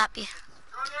about to clap you.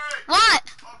 What?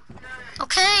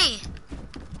 Okay.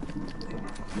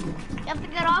 You have to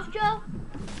get off, Joe?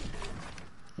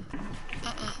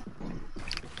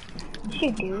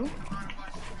 You do.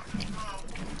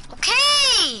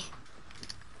 Okay.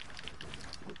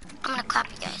 I'm gonna clap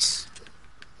you guys.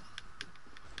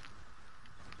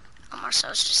 Oh,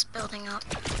 Marcel's just building up.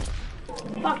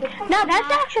 No,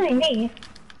 that's actually me.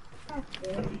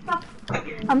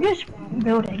 I'm just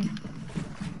building.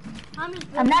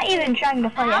 I'm not even trying to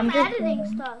fight. I'm just editing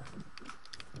building. stuff.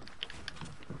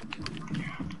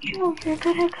 Joe, you're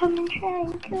gonna come and try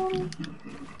and kill me.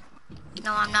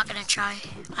 No, I'm not gonna try.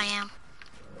 I am.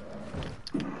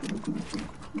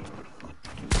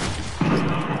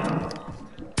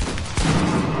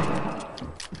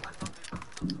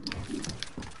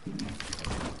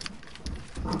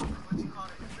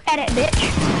 Edit,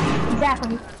 bitch.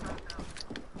 Exactly.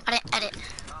 I didn't edit.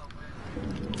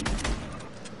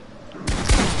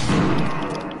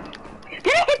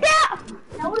 Did I hit that?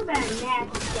 That would have been a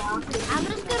nasty sound. I'm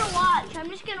just gonna watch. I'm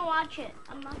just gonna watch it.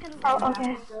 I'm not gonna. Oh,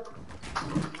 okay.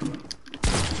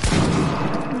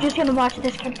 I'm just gonna watch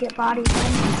this kid get bodied.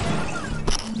 Then.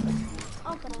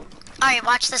 Okay. Alright,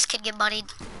 watch this kid get buddied.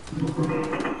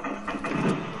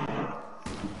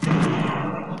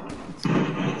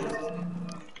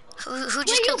 Who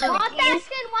just killed You who? want that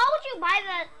skin? Why would you buy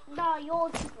the Yule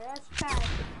Trooper? That's trash.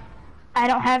 I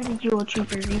don't have the Jewel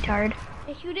Trooper, retard.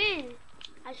 Yes, you did.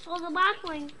 I saw the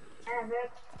Blackwing.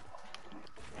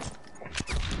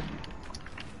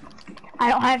 I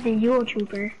don't have the Jewel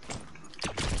Trooper.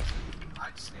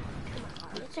 It's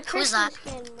a Who's that?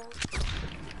 Christmas skin,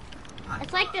 though.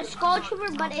 It's like the Skull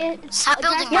Trooper, but it's Stop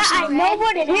building, Yeah, I Marcel. know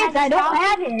what it is. I don't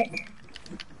have it.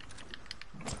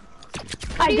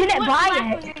 I didn't What buy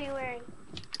Blackwing it. are you wearing?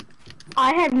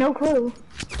 I have no clue.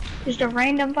 Just a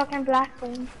random fucking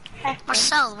Blackwing.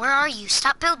 Marcel, where are you?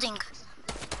 Stop building.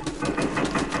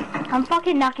 I'm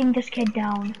fucking knocking this kid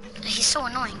down. He's so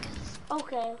annoying.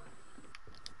 Okay.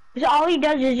 Cause all he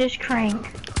does is just crank.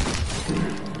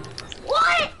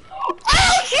 What?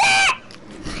 Oh shit!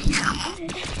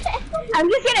 I'm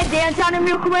just gonna dance on him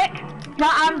real quick. No,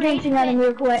 I'm dancing on him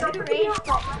real quick.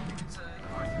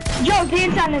 Joe,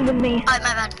 dance on him with me. Alright,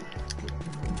 my bad.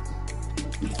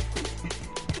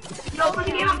 No, let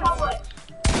me get on public.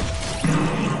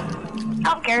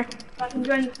 I don't care. I can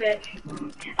join the fish.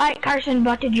 Alright, Carson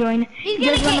about to join. He's You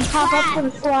guys gonna wanna get pop up clapped.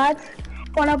 some squads?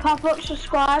 Wanna pop up some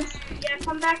squads? Yeah,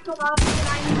 come back to lobby and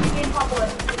I need to get in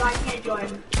public because I can't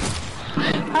join.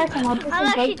 Carson, I'll just I'm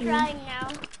actually invite you. trying now.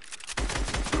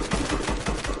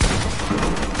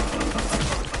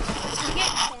 Get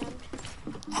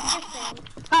sand.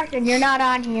 Carson, you're not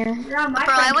on here. You're on my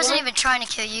Bro, I friend wasn't list. even trying to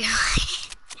kill you.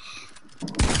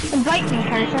 Invite me,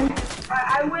 Carson.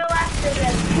 I will after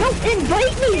this. No,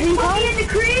 invite me, Put me Rico. into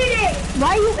creative!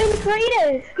 Why are you in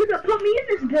creative? Because put me in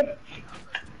this bitch.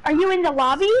 Are you in the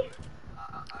lobby?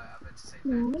 I meant to say I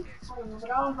don't know,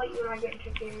 but I'll invite you when I get into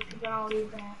creative because I'll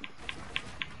leave that.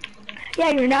 Yeah,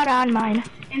 you're not on mine.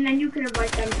 And then you can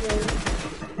invite them too.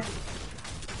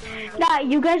 Nah,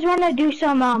 you guys wanna do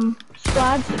some,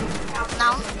 squads?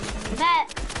 No? Bet.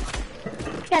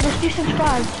 Yeah, just do some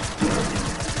squads.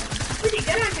 Pretty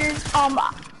good on yours.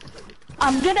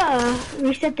 I'm gonna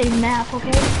reset the map,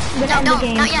 okay? I'm gonna No, end no, the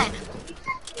game. not yet.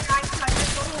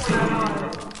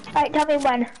 Alright, tell me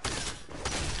when.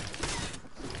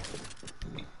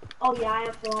 Oh yeah, I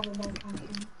have to love them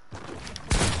function.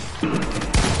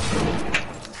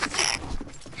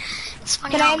 It's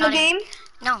funny Can how I I'm end the not in- game?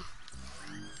 No.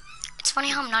 It's It's funny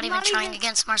how I'm not even trying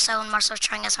against Marcel and Marcel's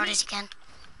trying as hard as he can.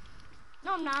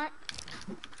 No, I'm not.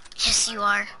 Yes, you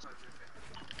are.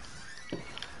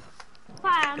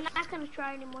 Fine, I'm not gonna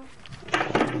try anymore.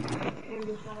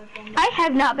 I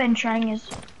have not been trying as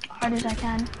hard as I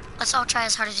can. Let's all try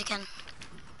as hard as you can.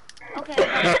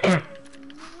 Okay.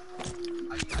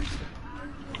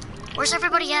 Where's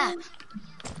everybody at?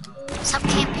 Stop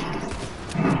camping.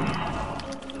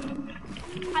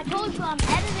 I told you I'm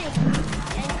editing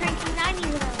and cranking 90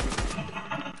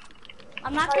 now.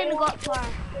 I'm not gonna go up far.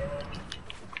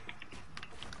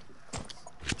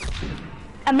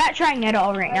 I'm not trying at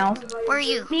all right now. Where are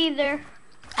you? Neither.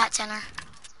 At Tanner.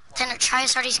 Tanner, try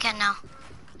as hard as you can now.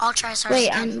 I'll try as hard as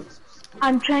Wait, you can.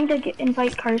 I'm trying to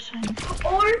invite Carson.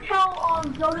 Or tell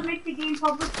Joe to make the game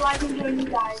public so I can join you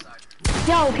guys.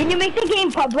 Yo, can you make the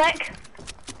game public?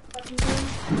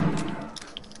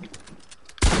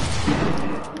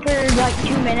 For like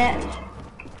 2 minutes.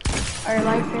 Or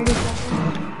like 30 seconds.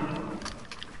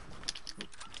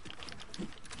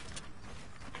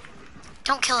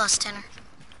 Don't kill us, Tanner.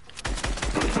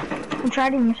 I'm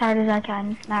trying as hard as I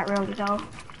can. Not really though.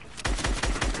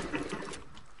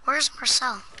 Where's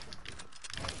Marcel?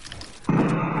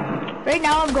 Right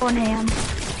now I'm going ham.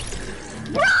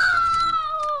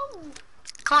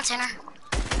 Come on, Tanner.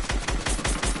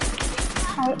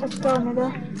 Alright, let's go,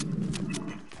 nigga.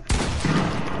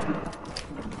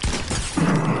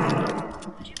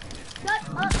 Shut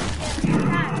up.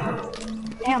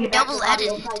 Damn. Double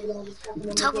edited.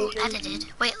 Double edited.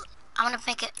 Wait, I'm gonna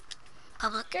make it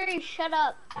public. Gary, shut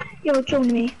up. Yo, join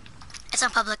me. It's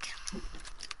on public.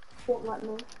 Won't let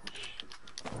me.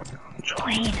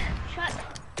 Join. Shut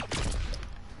up.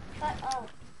 Shut up.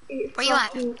 Where you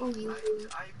at?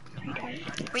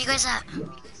 Where you guys at?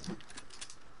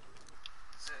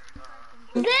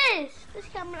 This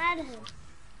coming out of him.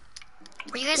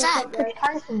 Where you guys at? That's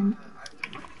Carson.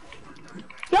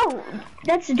 Yo,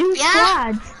 that's dude Yeah?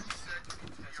 squads.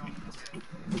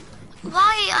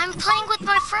 Why? I'm playing with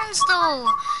my friends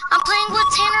though. I'm playing with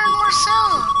Tanner and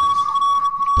Marcel.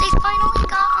 They finally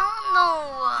got on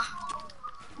though.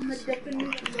 I'm a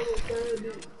definition of a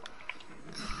bird.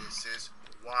 This is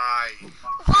why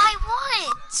Why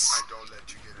what? I don't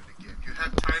let you get it again. You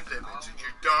have time limits and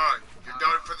you're done. You're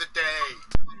done for the day.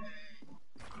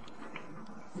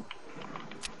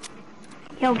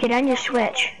 Yo, get on your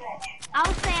Switch.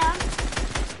 I'll say